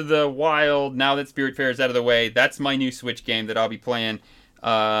Breath of the Wild now that Spiritfarer is out of the way. That's my new Switch game that I'll be playing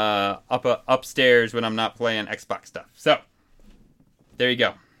upstairs when I'm not playing Xbox stuff. So, there you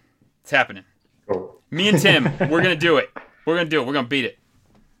go. It's happening. Cool. Me and Tim, we're going to do it. We're going to do it. We're going to beat it.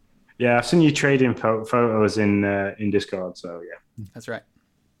 Yeah, I've seen you trading photos in Discord, so yeah. That's right.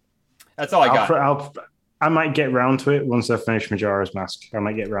 That's all I got. I might get round to it once I finish Majora's Mask. I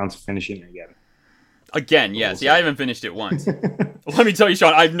might get round to finishing it again. Again, yes. See, I haven't finished it once. Let me tell you,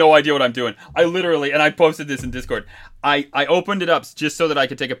 Sean, I have no idea what I'm doing. I literally, and I posted this in Discord, I opened it up just so that I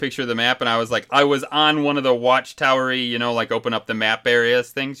could take a picture of the map, and I was on one of the watchtowery, like open up the map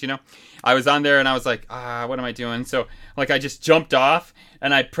areas things, I was on there, and I was like, what am I doing? So, I just jumped off,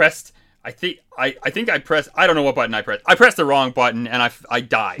 and I pressed, I think I pressed, I don't know what button I pressed. I pressed the wrong button, and I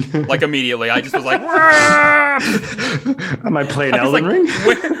died, immediately. I just was like, am I playing Elden Ring?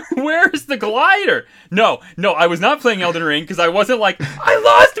 Where's the glider? No, I was not playing Elden Ring, because I wasn't like, I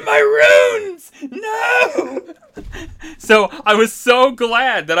lost my runes! No! So, I was so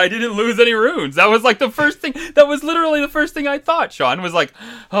glad that I didn't lose any runes. That was that was literally the first thing I thought, Sean, was like,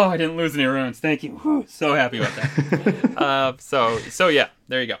 oh, I didn't lose any runes. Thank you. Whew, so happy about that. So yeah,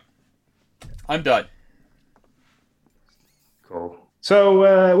 there you go. I'm done. Cool.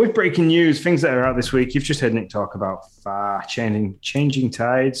 So, with breaking news, things that are out this week, you've just heard Nick talk about Changing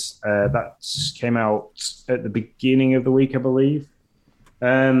Tides. That came out at the beginning of the week, I believe.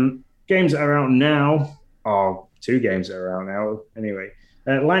 Games that are out now, or 2 games that are out now, anyway.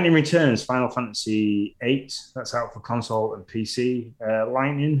 Lightning Returns, Final Fantasy VIII. That's out for console and PC.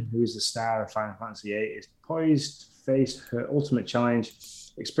 Lightning, who is the star of Final Fantasy VIII, is poised to face her ultimate challenge.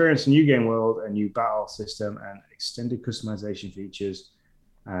 Experience a new game world, a new battle system, and extended customization features.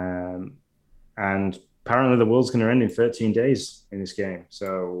 And apparently the world's going to end in 13 days in this game.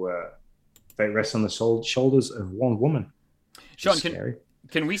 So they rest on the shoulders of one woman. Sean,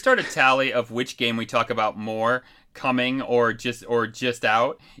 can we start a tally of which game we talk about more coming or just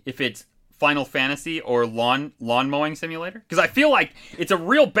out? If it's Final Fantasy or lawn mowing simulator? Because I feel like it's a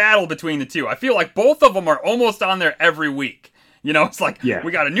real battle between the two. I feel like both of them are almost on there every week. It's like,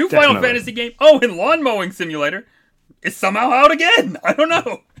 we got a new definitely. Final Fantasy game. Oh, and Lawn Mowing Simulator is somehow out again. I don't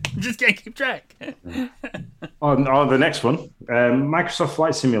know. Just can't keep track. on the next one, Microsoft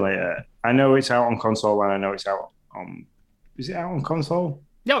Flight Simulator. I know it's out on console, and I know it's out on... Is it out on console?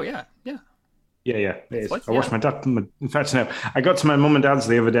 Oh, yeah. Yeah, it is. I watched my dad... In fact, no. I got to my mum and dad's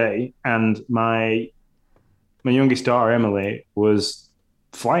the other day, and my youngest daughter, Emily, was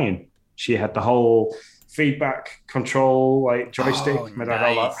flying. She had the whole... feedback control joystick. My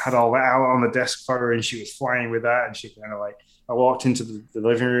dad had all that out on the desk for her, and she was flying with that. And she kind of I walked into the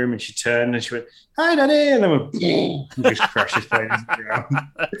living room, and she turned and she went, "Hi, Daddy," and then and just crashes playing into the ground.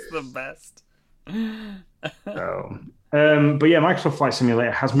 That's the best. So, but yeah, Microsoft Flight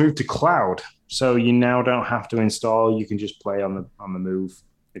Simulator has moved to cloud, so you now don't have to install. You can just play on the move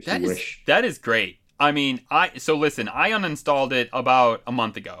if you wish. That is great. I mean, listen, I uninstalled it about a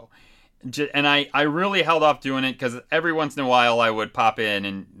month ago. And I really held off doing it because every once in a while I would pop in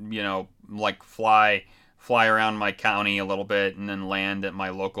and, fly around my county a little bit and then land at my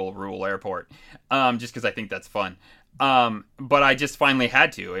local rural airport, just because I think that's fun. But I just finally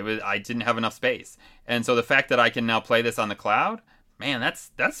had to. I didn't have enough space. And so the fact that I can now play this on the cloud, man,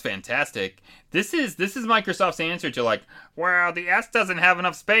 that's fantastic. This is Microsoft's answer to well, the S doesn't have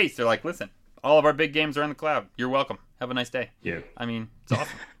enough space. They're like, listen, all of our big games are in the cloud. You're welcome. Have a nice day. Yeah. I mean, it's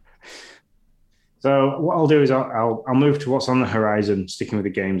awesome. So what I'll do is I'll move to what's on the horizon, sticking with the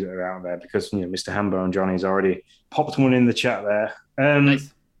games that are out there, because Mr. Hambo and Johnny's already popped one in the chat there.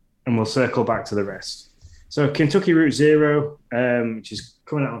 Nice. And we'll circle back to the rest. So Kentucky Route Zero, which is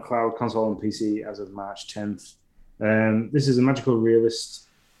coming out on cloud, console, and PC as of March 10th. This is a magical realist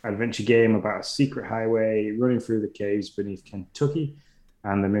adventure game about a secret highway running through the caves beneath Kentucky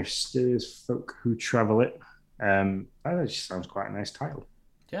and the mysterious folk who travel it. That just sounds quite a nice title.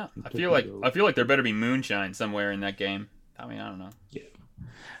 Yeah, I feel like there better be moonshine somewhere in that game. I mean, I don't know. Yeah.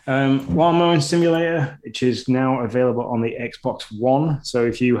 Lawnmowing Simulator, which is now available on the Xbox One. So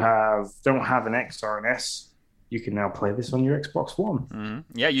if you don't have an X or an S, you can now play this on your Xbox One.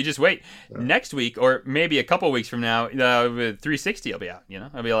 Mm-hmm. Yeah, you just wait. Next week, or maybe a couple weeks from now, 360 will be out.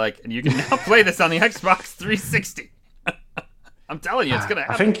 I'll be like, you can now play this on the Xbox 360. I'm telling you, it's gonna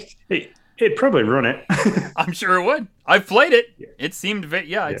happen. I think it'd probably run it. I'm sure it would. I've played it. Yeah. It seemed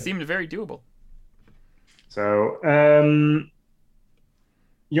very doable. So,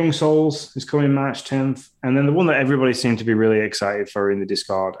 Young Souls is coming March 10th, and then the one that everybody seemed to be really excited for in the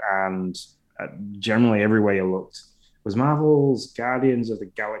Discord and generally everywhere you looked was Marvel's Guardians of the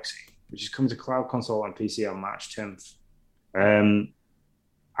Galaxy, which is coming to cloud console and PC on March 10th.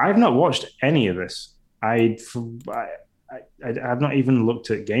 I've not watched any of this. I've not even looked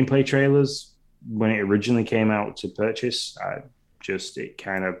at gameplay trailers when it originally came out to purchase. I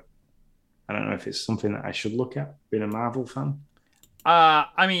don't know if it's something that I should look at, being a Marvel fan.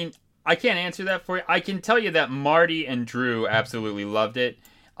 I mean, I can't answer that for you. I can tell you that Marty and Drew absolutely loved it.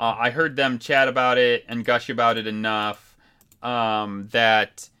 I heard them chat about it and gush about it enough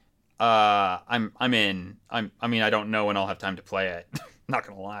that I'm in. I mean, I don't know when I'll have time to play it. Not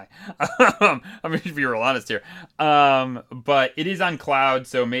gonna lie. I mean, to be real honest here. But it is on cloud,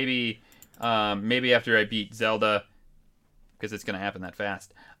 so maybe after I beat Zelda, because it's gonna happen that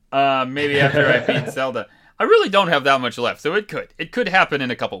fast. Maybe after I beat Zelda. I really don't have that much left, so it could happen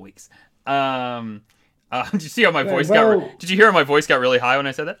in a couple weeks. Did you see how my voice got? Did you hear how my voice got really high when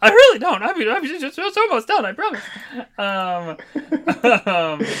I said that? I really don't. I mean, it's almost done. I promise.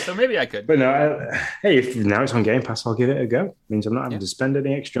 So maybe I could. But no, hey, if now it's on Game Pass, I'll give it a go. It means I'm not having to spend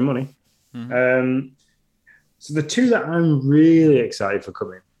any extra money. Mm-hmm. So the two that I'm really excited for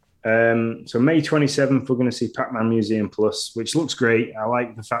coming. So May 27th, we're going to see Pac-Man Museum Plus, which looks great. I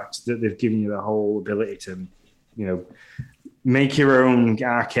like the fact that they've given you the whole ability to, make your own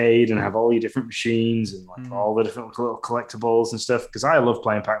arcade and have all your different machines and all the different little collectibles and stuff. Because I love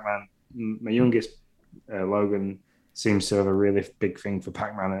playing Pac-Man. My youngest, Logan, seems to have a really big thing for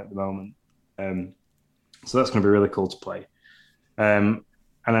Pac-Man at the moment. So that's going to be really cool to play. And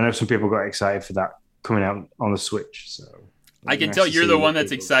I know some people got excited for that coming out on the Switch. So I can tell you're the one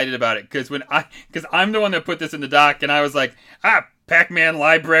that's excited about it because I'm the one that put this in the doc and I was like, Pac-Man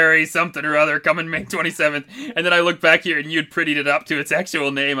Library, something or other, coming May 27th. And then I look back here and you'd prettied it up to its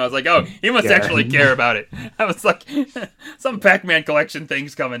actual name. I was like, oh, he must actually care about it. I was like, some Pac-Man collection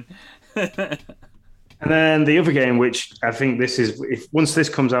thing's coming. And then the other game, which I think once this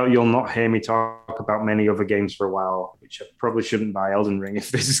comes out, you'll not hear me talk about many other games for a while, which I probably shouldn't buy Elden Ring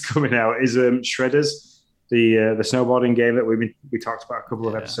if this is coming out, is Shredders, the snowboarding game that we talked about a couple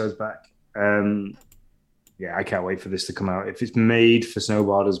of episodes back. I can't wait for this to come out. If it's made for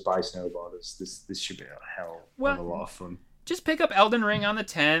snowboarders by snowboarders, this should be a hell of a lot of fun. Just pick up Elden Ring on the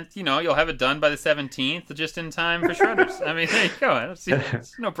 10th. You'll have it done by the 17th, just in time for Shredders. I mean, there you go.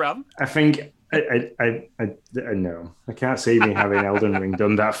 It's no problem. I think I know. I can't see me having Elden Ring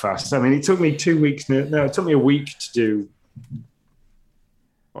done that fast. I mean, it took me 2 weeks. No, it took me a week to do.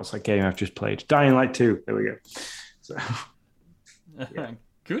 What's that game I've just played? Dying Light 2. There we go. So, yeah.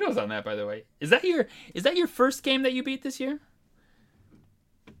 Kudos on that, by the way. Is that your first game that you beat this year?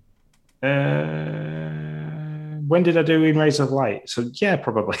 When did I do In Rays of Light? So yeah,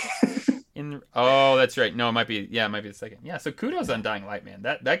 probably. That's right. No, it might be the second. Yeah, so kudos on Dying Light, man.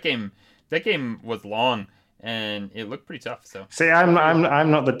 That game was long and it looked pretty tough. So see, I'm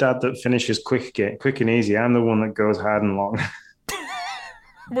not the dad that finishes quick and easy. I'm the one that goes hard and long.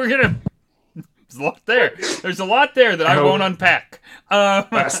 There's a lot there. There's a lot there that I won't unpack.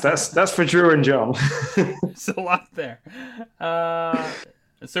 That's for Drew and John. There's a lot there.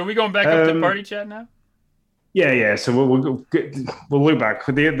 So are we going back up to party chat now? Yeah. So we'll look back.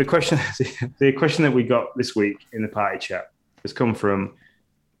 The question that we got this week in the party chat has come from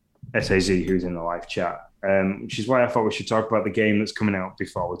SAZ, who's in the live chat, which is why I thought we should talk about the game that's coming out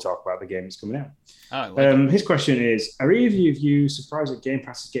before we talk about the game that's coming out. His question is, are either of you surprised that Game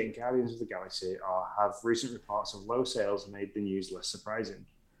Pass is getting Guardians of the Galaxy, or have recent reports of low sales made the news less surprising?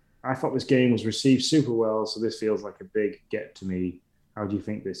 I thought this game was received super well, so this feels like a big get to me. How do you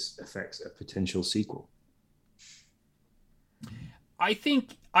think this affects a potential sequel? I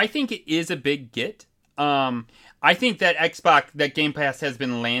think it is a big get. I think that Game Pass has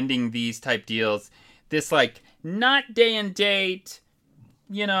been landing these type deals, this like not day and date,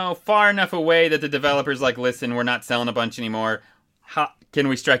 far enough away that the developers like, listen, we're not selling a bunch anymore. How can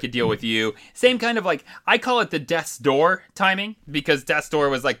we strike a deal with you? Same kind of like, I call it the Death's Door timing, because Death's Door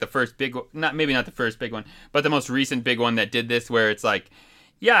was like the first big one, maybe not the first big one, but the most recent big one that did this, where it's like,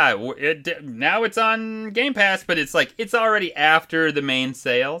 Yeah, now it's on Game Pass, but it's like it's already after the main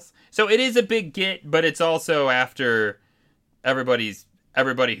sales, so it is a big get, but it's also after everybody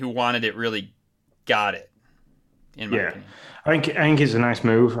who wanted it really got it. In my opinion, I think it's a nice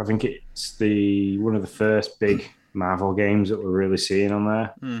move. I think it's one of the first big Marvel games that we're really seeing on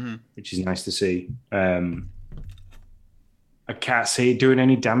there, which is nice to see. I can't see it doing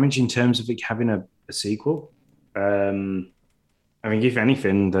any damage in terms of it having a sequel. I think, if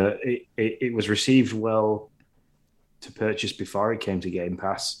anything, that it was received well to purchase before it came to Game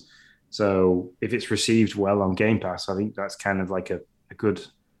Pass. So if it's received well on Game Pass, I think that's kind of like a good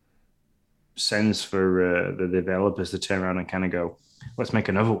sense for the developers to turn around and kind of go, let's make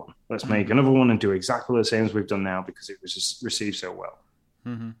another one. Let's make another one and do exactly the same as we've done now because it was just received so well.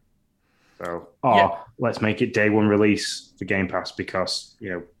 So, let's make it day one release for Game Pass because,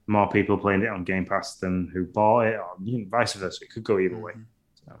 more people playing it on Game Pass than who bought it, or vice versa. It could go either way.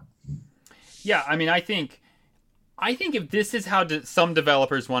 So. Yeah, I mean, I think if this is how some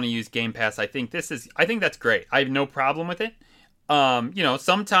developers want to use Game Pass, I think that's great. I have no problem with it.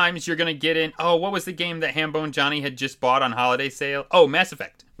 Sometimes you're gonna get in. Oh, what was the game that Hambone Johnny had just bought on holiday sale? Oh, Mass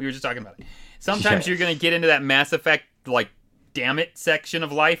Effect. We were just talking about it. Sometimes you're gonna get into that Mass Effect like damn it section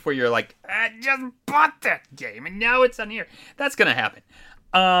of life where you're like, I just bought that game and now it's on here. That's gonna happen.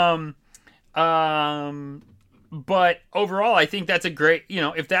 But overall, I think that's a great,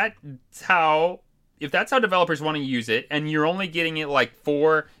 if that's how developers want to use it and you're only getting it like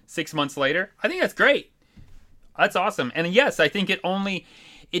 4-6 months later, I think that's great. That's awesome. And yes, I think it only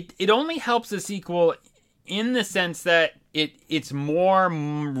helps a sequel in the sense that it's more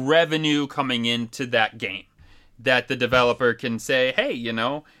revenue coming into that game that the developer can say, hey,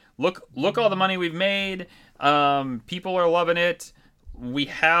 look all the money we've made. People are loving it. We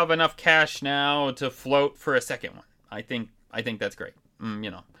have enough cash now to float for a second one. I think that's great.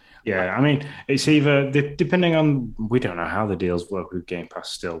 Yeah, I mean, it's either depending on, we don't know how the deals work with Game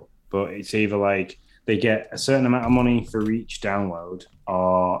Pass still, but it's either like they get a certain amount of money for each download,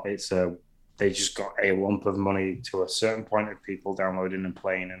 or they just got a lump of money to a certain point of people downloading and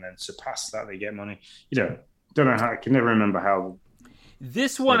playing, and then surpass that they get money. Don't know how. I can never remember how.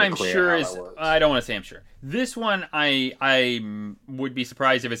 This one, I'm sure is. I don't want to say I'm sure. This one, I would be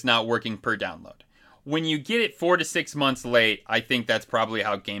surprised if it's not working per download. When you get it 4 to 6 months late, I think that's probably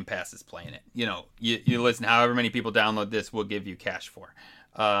how Game Pass is playing it. You listen. However many people download this, we'll give you cash for,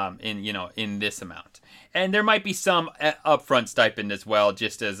 in this amount. And there might be some upfront stipend as well,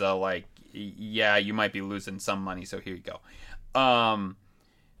 just as a you might be losing some money, so here you go.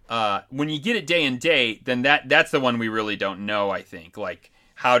 When you get it day and date, then that's the one we really don't know. I think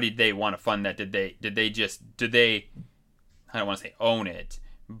how did they want to fund that? Did they I don't want to say own it,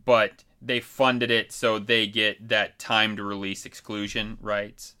 but they funded it so they get that timed release exclusion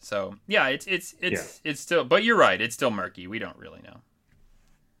rights. So yeah, it's still, but you're right, it's still murky. We don't really know.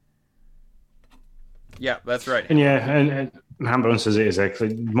 Yeah, that's right. And and Hambone says it is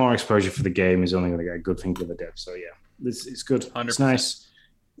actually more exposure for the game is only going to get a good thing for the dev. So yeah, it's good. 100%. It's nice.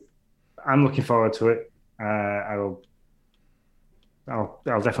 I'm looking forward to it. I'll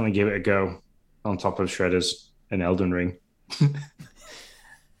definitely give it a go on top of Shredders and Elden Ring.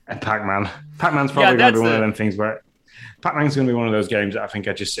 And Pac-Man. Pac-Man's probably going to be one of them things where Pac-Man's going to be one of those games that I think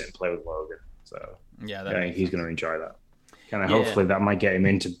I just sit and play with Logan. So he's going to enjoy that. Hopefully that might get him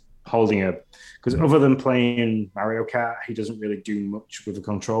into holding because other than playing Mario Kart, he doesn't really do much with a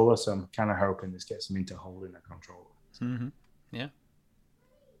controller. So I'm kind of hoping this gets him into holding a controller. Mm-hmm. Yeah.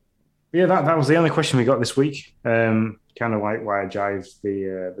 Yeah, that was the only question we got this week. Kind of like why I jived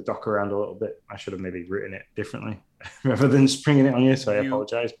the doc around a little bit. I should have maybe written it differently rather than springing it on you. So I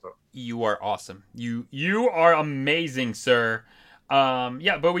apologize. But you are awesome. You are amazing, sir.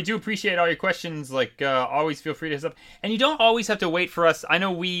 But we do appreciate all your questions. Always feel free to hit us up, and you don't always have to wait for us. I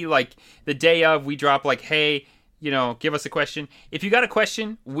know we the day of we drop hey. Give us a question. If you got a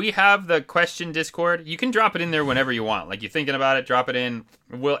question, we have the question Discord. You can drop it in there whenever you want. You're thinking about it, drop it in.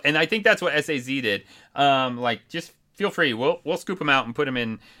 And I think that's what SAZ did. Just feel free. We'll scoop them out and put them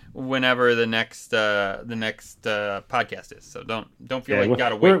in whenever the next podcast is. So don't feel like you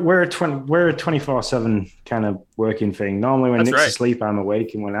gotta wait. We're a 24/7 kind of working thing. Normally when Nick's asleep, I'm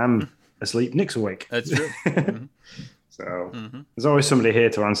awake, and when I'm asleep, Nick's awake. That's true. Mm-hmm. So there's always somebody here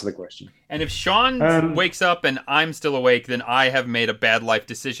to answer the question. And if Sean wakes up and I'm still awake, then I have made a bad life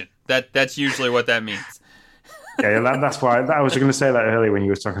decision. That's usually what that means. That's why I was going to say that earlier when you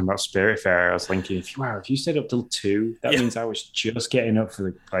were talking about Spiritfarer. I was thinking, if you stayed up till 2, that means I was just getting up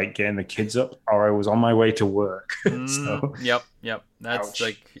for getting the kids up, or I was on my way to work. So, yep. That's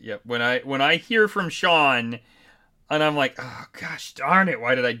ouch. When I hear from Sean, And I'm like, oh gosh darn it,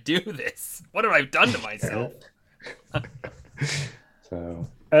 why did I do this? What have I done to myself?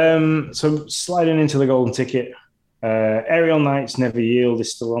 So sliding into the golden ticket, Aerial Knights Never Yield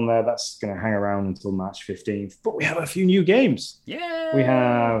is still on there. That's going to hang around until March 15th. But we have a few new games. Yeah. We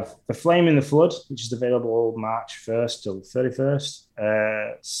have The Flame in the Flood, which is available March 1st till 31st.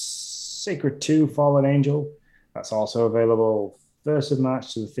 Sacred 2 Fallen Angel, that's also available 1st of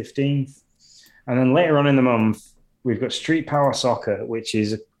March to the 15th. And then later on in the month, we've got Street Power Soccer, which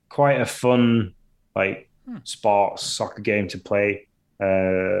is quite a fun, sports soccer game to play.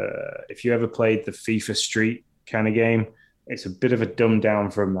 If you ever played the FIFA Street kind of game, it's a bit of a dumb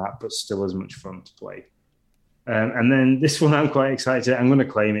down from that, but still as much fun to play. And then this one I'm quite excited. I'm going to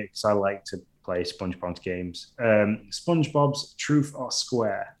claim it because I like to play SpongeBob games. SpongeBob's Truth or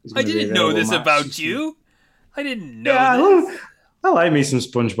Square. I didn't know this about you. I didn't know this. I like me some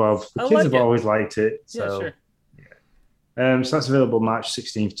SpongeBob. The kids have always liked it. So. Yeah, sure. So that's available March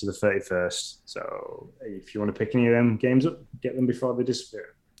 16th to the 31st. So if you want to pick any of them games up, get them before they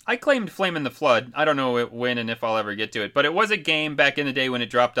disappear. I claimed Flame in the Flood. I don't know when and if I'll ever get to it, but it was a game back in the day when it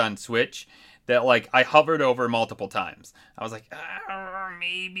dropped on Switch that I hovered over multiple times. I was like,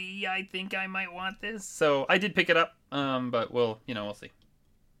 maybe I think I might want this. So I did pick it up, but we'll see.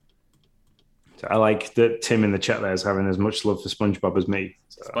 So I like that Tim in the chat there is having as much love for SpongeBob as me.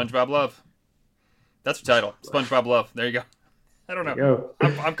 So. SpongeBob Love. That's the title. SpongeBob Love. There you go. I don't know.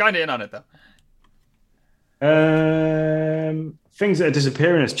 I'm kind of in on it, though. Things that are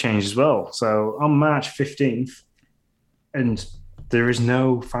disappearing has changed as well. So on March 15th, and there is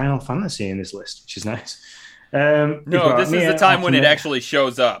no Final Fantasy in this list, which is nice. No, this is the time when it actually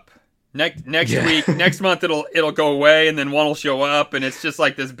shows up. Next week, next month it'll go away, and then one will show up, and it's just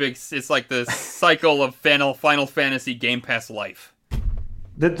like this big. It's like the cycle of Final Fantasy Game Pass life.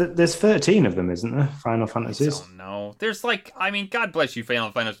 There's 13 of them, isn't there? Final Fantasies? I don't know. There's God bless you,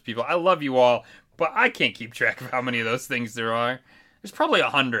 Final Fantasy people. I love you all, but I can't keep track of how many of those things there are. There's probably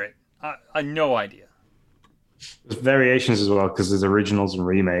 100. I no idea. There's variations as well, because there's originals and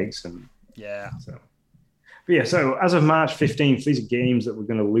remakes. And yeah. So as of March 15th, these are games that we're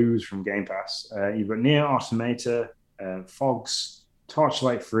going to lose from Game Pass. You've got Nier Automata, Fogs,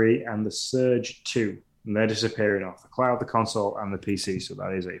 Torchlight 3, and The Surge 2. And they're disappearing off the cloud, the console, and the PC. So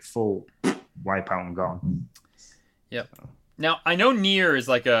that is a full wipeout and gone. Yep. Now, I know Nier is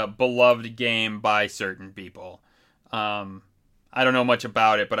a beloved game by certain people. I don't know much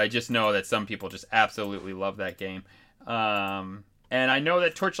about it, but I just know that some people just absolutely love that game. And I know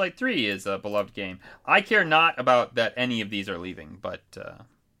that Torchlight 3 is a beloved game. I care not about that any of these are leaving, but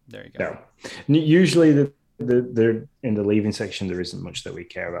there you go. No. Usually they're in the leaving section. There isn't much that we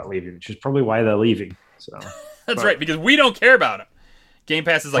care about leaving, which is probably why they're leaving. So that's right, because we don't care about them. Game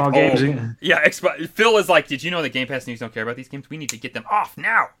Pass is yeah. Phil is like, did you know that Game Pass news don't care about these games? We need to get them off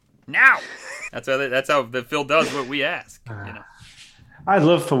now. That's how the Phil does what we ask. I'd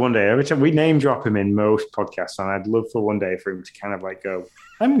love for one day, every time we name drop him in most podcasts, and I'd love for one day for him to kind of go,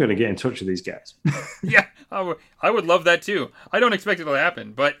 I'm going to get in touch with these guys. Yeah, I would love that too. I don't expect it to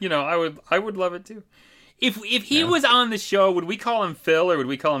happen, but I would love it too. If he was on the show, would we call him Phil or would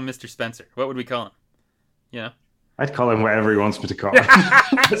we call him Mr. Spencer? What would we call him? I'd call him whatever he wants me to call him.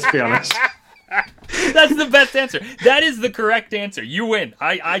 Let's be honest. That's the best answer. That is the correct answer. You win.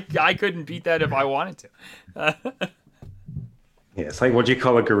 I couldn't beat that if I wanted to. Yeah, it's like, what do you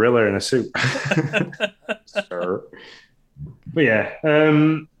call a gorilla in a suit? Sure. But yeah,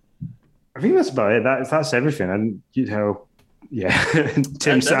 I think that's about it. That's everything. And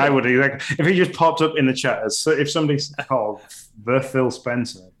Tim said I would if he just popped up in the chat if somebody called the Phil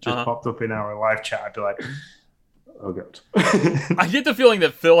Spencer just popped up in our live chat, I'd be like, oh god. I get the feeling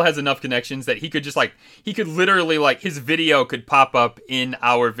that Phil has enough connections that he could just he could literally his video could pop up in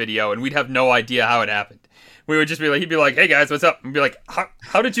our video and we'd have no idea how it happened. We would just be he'd be like, hey guys, what's up? And be like,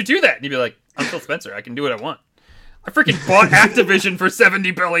 how did you do that? And he'd be like, I'm Phil Spencer. I can do what I want. I freaking bought Activision for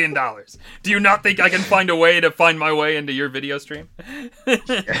 $70 billion. Do you not think I can find a way to find my way into your video stream?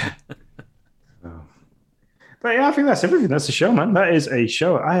 Yeah. But yeah, I think that's everything. That's the show, man. That is a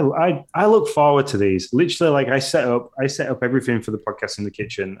show. I look forward to these. Literally, I set up everything for the podcast in the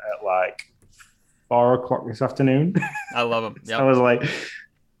kitchen at 4 o'clock this afternoon. I love them. Yep. I was like,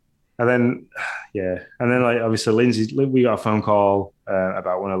 and then obviously Lindsay, we got a phone call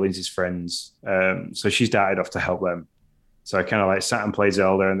about one of Lindsay's friends. So she started off to help them. So I kind of sat and played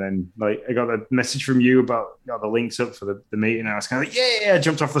Zelda, and then I got a message from you about the links up for the meeting. And I was kind of I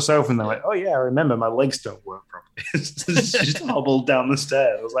jumped off the sofa, and they're like, oh yeah, I remember my legs don't work properly. Just hobbled down the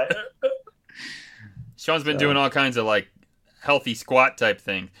stairs. I was like, Sean's been doing all kinds of healthy squat type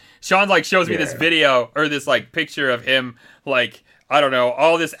thing. Sean like shows me this video or this like picture of him like, I don't know,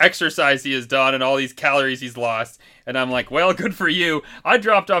 all this exercise he has done and all these calories he's lost. And I'm like, well, good for you. I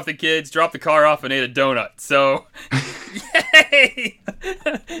dropped off the kids, dropped the car off, and ate a donut. So, yay!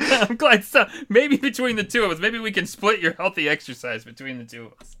 I'm glad. So maybe between the two of us, maybe we can split your healthy exercise between the two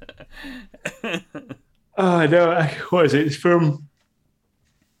of us. Oh, no. What is it? It's from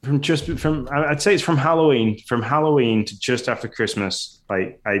I'd say it's from Halloween to just after Christmas.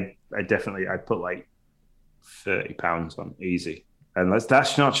 Like I put like 30 pounds on easy. And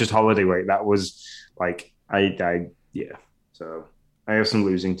that's not just holiday weight. That was like, so I have some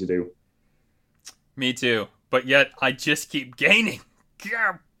losing to do. Me too. But yet I just keep gaining.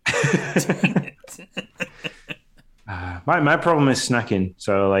 Dang it. My problem is snacking.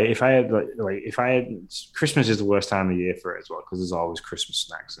 So like if I had Christmas is the worst time of the year for it as well, because there's always Christmas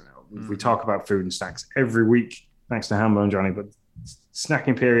snacks. Mm-hmm. We talk about food and snacks every week, thanks to Hambo and Johnny, but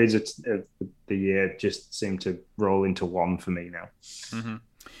snacking periods of the year just seem to roll into one for me now. Mm-hmm.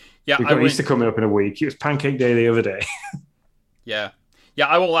 Yeah, we've got Easter coming up in a week. It was Pancake Day the other day. Yeah,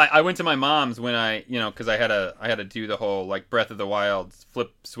 I will lie. I went to my mom's when because I had to do the whole like Breath of the Wild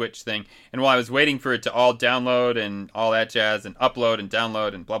flip switch thing, and while I was waiting for it to all download and all that jazz and upload and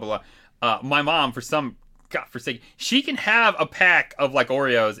download and blah blah blah, my mom for some godforsaken, she can have a pack of like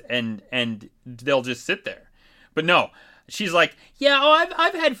Oreos and they'll just sit there, but no. She's like,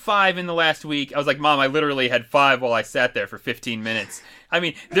 I've had 5 in the last week. I was like, Mom, I literally had 5 while I sat there for 15 minutes. I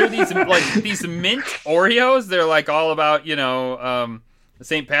mean, they're these like these mint Oreos. They're like all about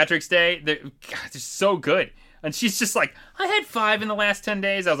St. Patrick's Day. They're so good. And she's just like, I had 5 in the last 10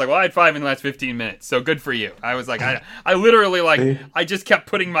 days. I was like, well, I had 5 in the last 15 minutes. So good for you. I was like, I literally like, I just kept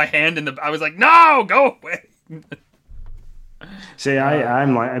putting my hand in I was like, no, go away. See,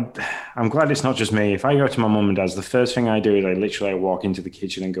 I'm glad it's not just me. If I go to my mum and dad's, the first thing I do is I literally walk into the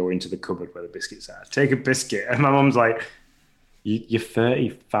kitchen and go into the cupboard where the biscuits are. Take a biscuit, and my mum's like, "You're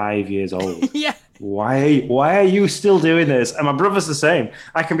 35 years old. Yeah. Why are you still doing this?" And my brother's the same.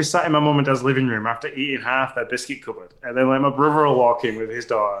 I can be sat in my mum and dad's living room after eating half their biscuit cupboard, and then like my brother will walk in with his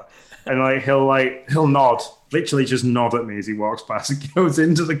daughter, and he'll nod. Literally just nod at me as he walks past and goes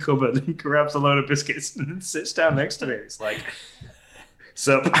into the cupboard and grabs a load of biscuits and sits down next to me. It's like,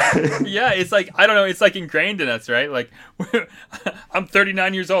 so yeah, it's like, I don't know, it's like ingrained in us, right? Like, I'm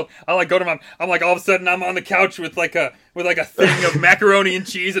 39 years old. I like go to mom. I'm like, all of a sudden I'm on the couch with like a thing of macaroni and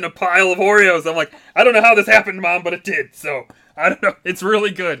cheese and a pile of Oreos. I'm like, I don't know how this happened, Mom, but it did. So I don't know. It's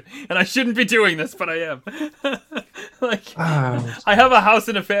really good, and I shouldn't be doing this, but I am. I have a house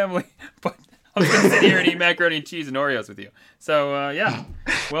and a family, but I'm going to sit here and eat macaroni and cheese and Oreos with you. So,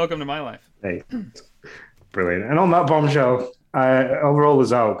 welcome to my life. Hey, brilliant. And on that bombshell, I'll roll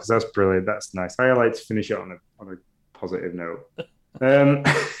this out because that's brilliant. That's nice. I like to finish it on a positive note.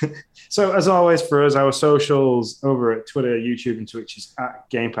 So, as always, for us, our socials over at Twitter, YouTube, and Twitch is at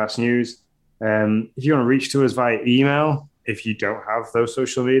Game Pass News. If you want to reach to us via email, if you don't have those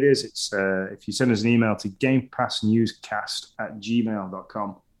social medias, it's if you send us an email to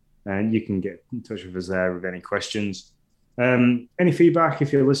gamepassnewscast@gmail.com. And you can get in touch with us there with any questions. Any feedback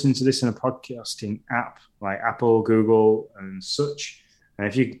if you're listening to this in a podcasting app like Apple, Google, and such. And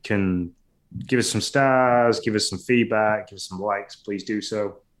if you can give us some stars, give us some feedback, give us some likes, please do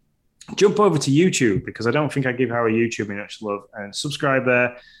so. Jump over to YouTube because I don't think I give our YouTube enough love, and subscribe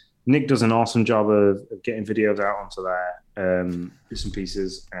there. Nick does an awesome job of getting videos out onto there, bits and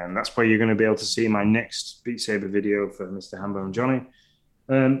pieces. And that's where you're going to be able to see my next Beat Saber video for Mr. Hambo and Johnny.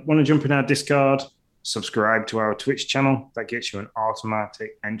 Want to jump in our Discord, subscribe to our Twitch channel. That gets you an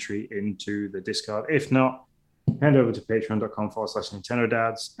automatic entry into the Discord. If not, head over to patreon.com/Nintendo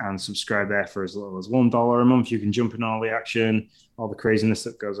Dads and subscribe there for as little as $1 a month. You can jump in all the action, all the craziness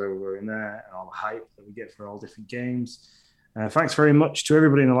that goes over in there, and all the hype that we get for all different games. Thanks very much to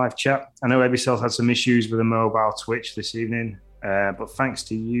everybody in the live chat. I know Ebicel had some issues with a mobile Twitch this evening, but thanks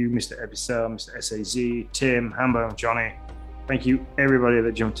to you, Mr. Ebicel, Mr. SAZ, Tim, Hambo, and Johnny. Thank you, everybody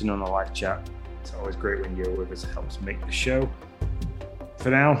that jumped in on the live chat. It's always great when you're with us. It helps make the show. For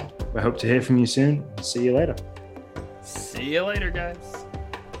now, we hope to hear from you soon. See you later. See you later, guys.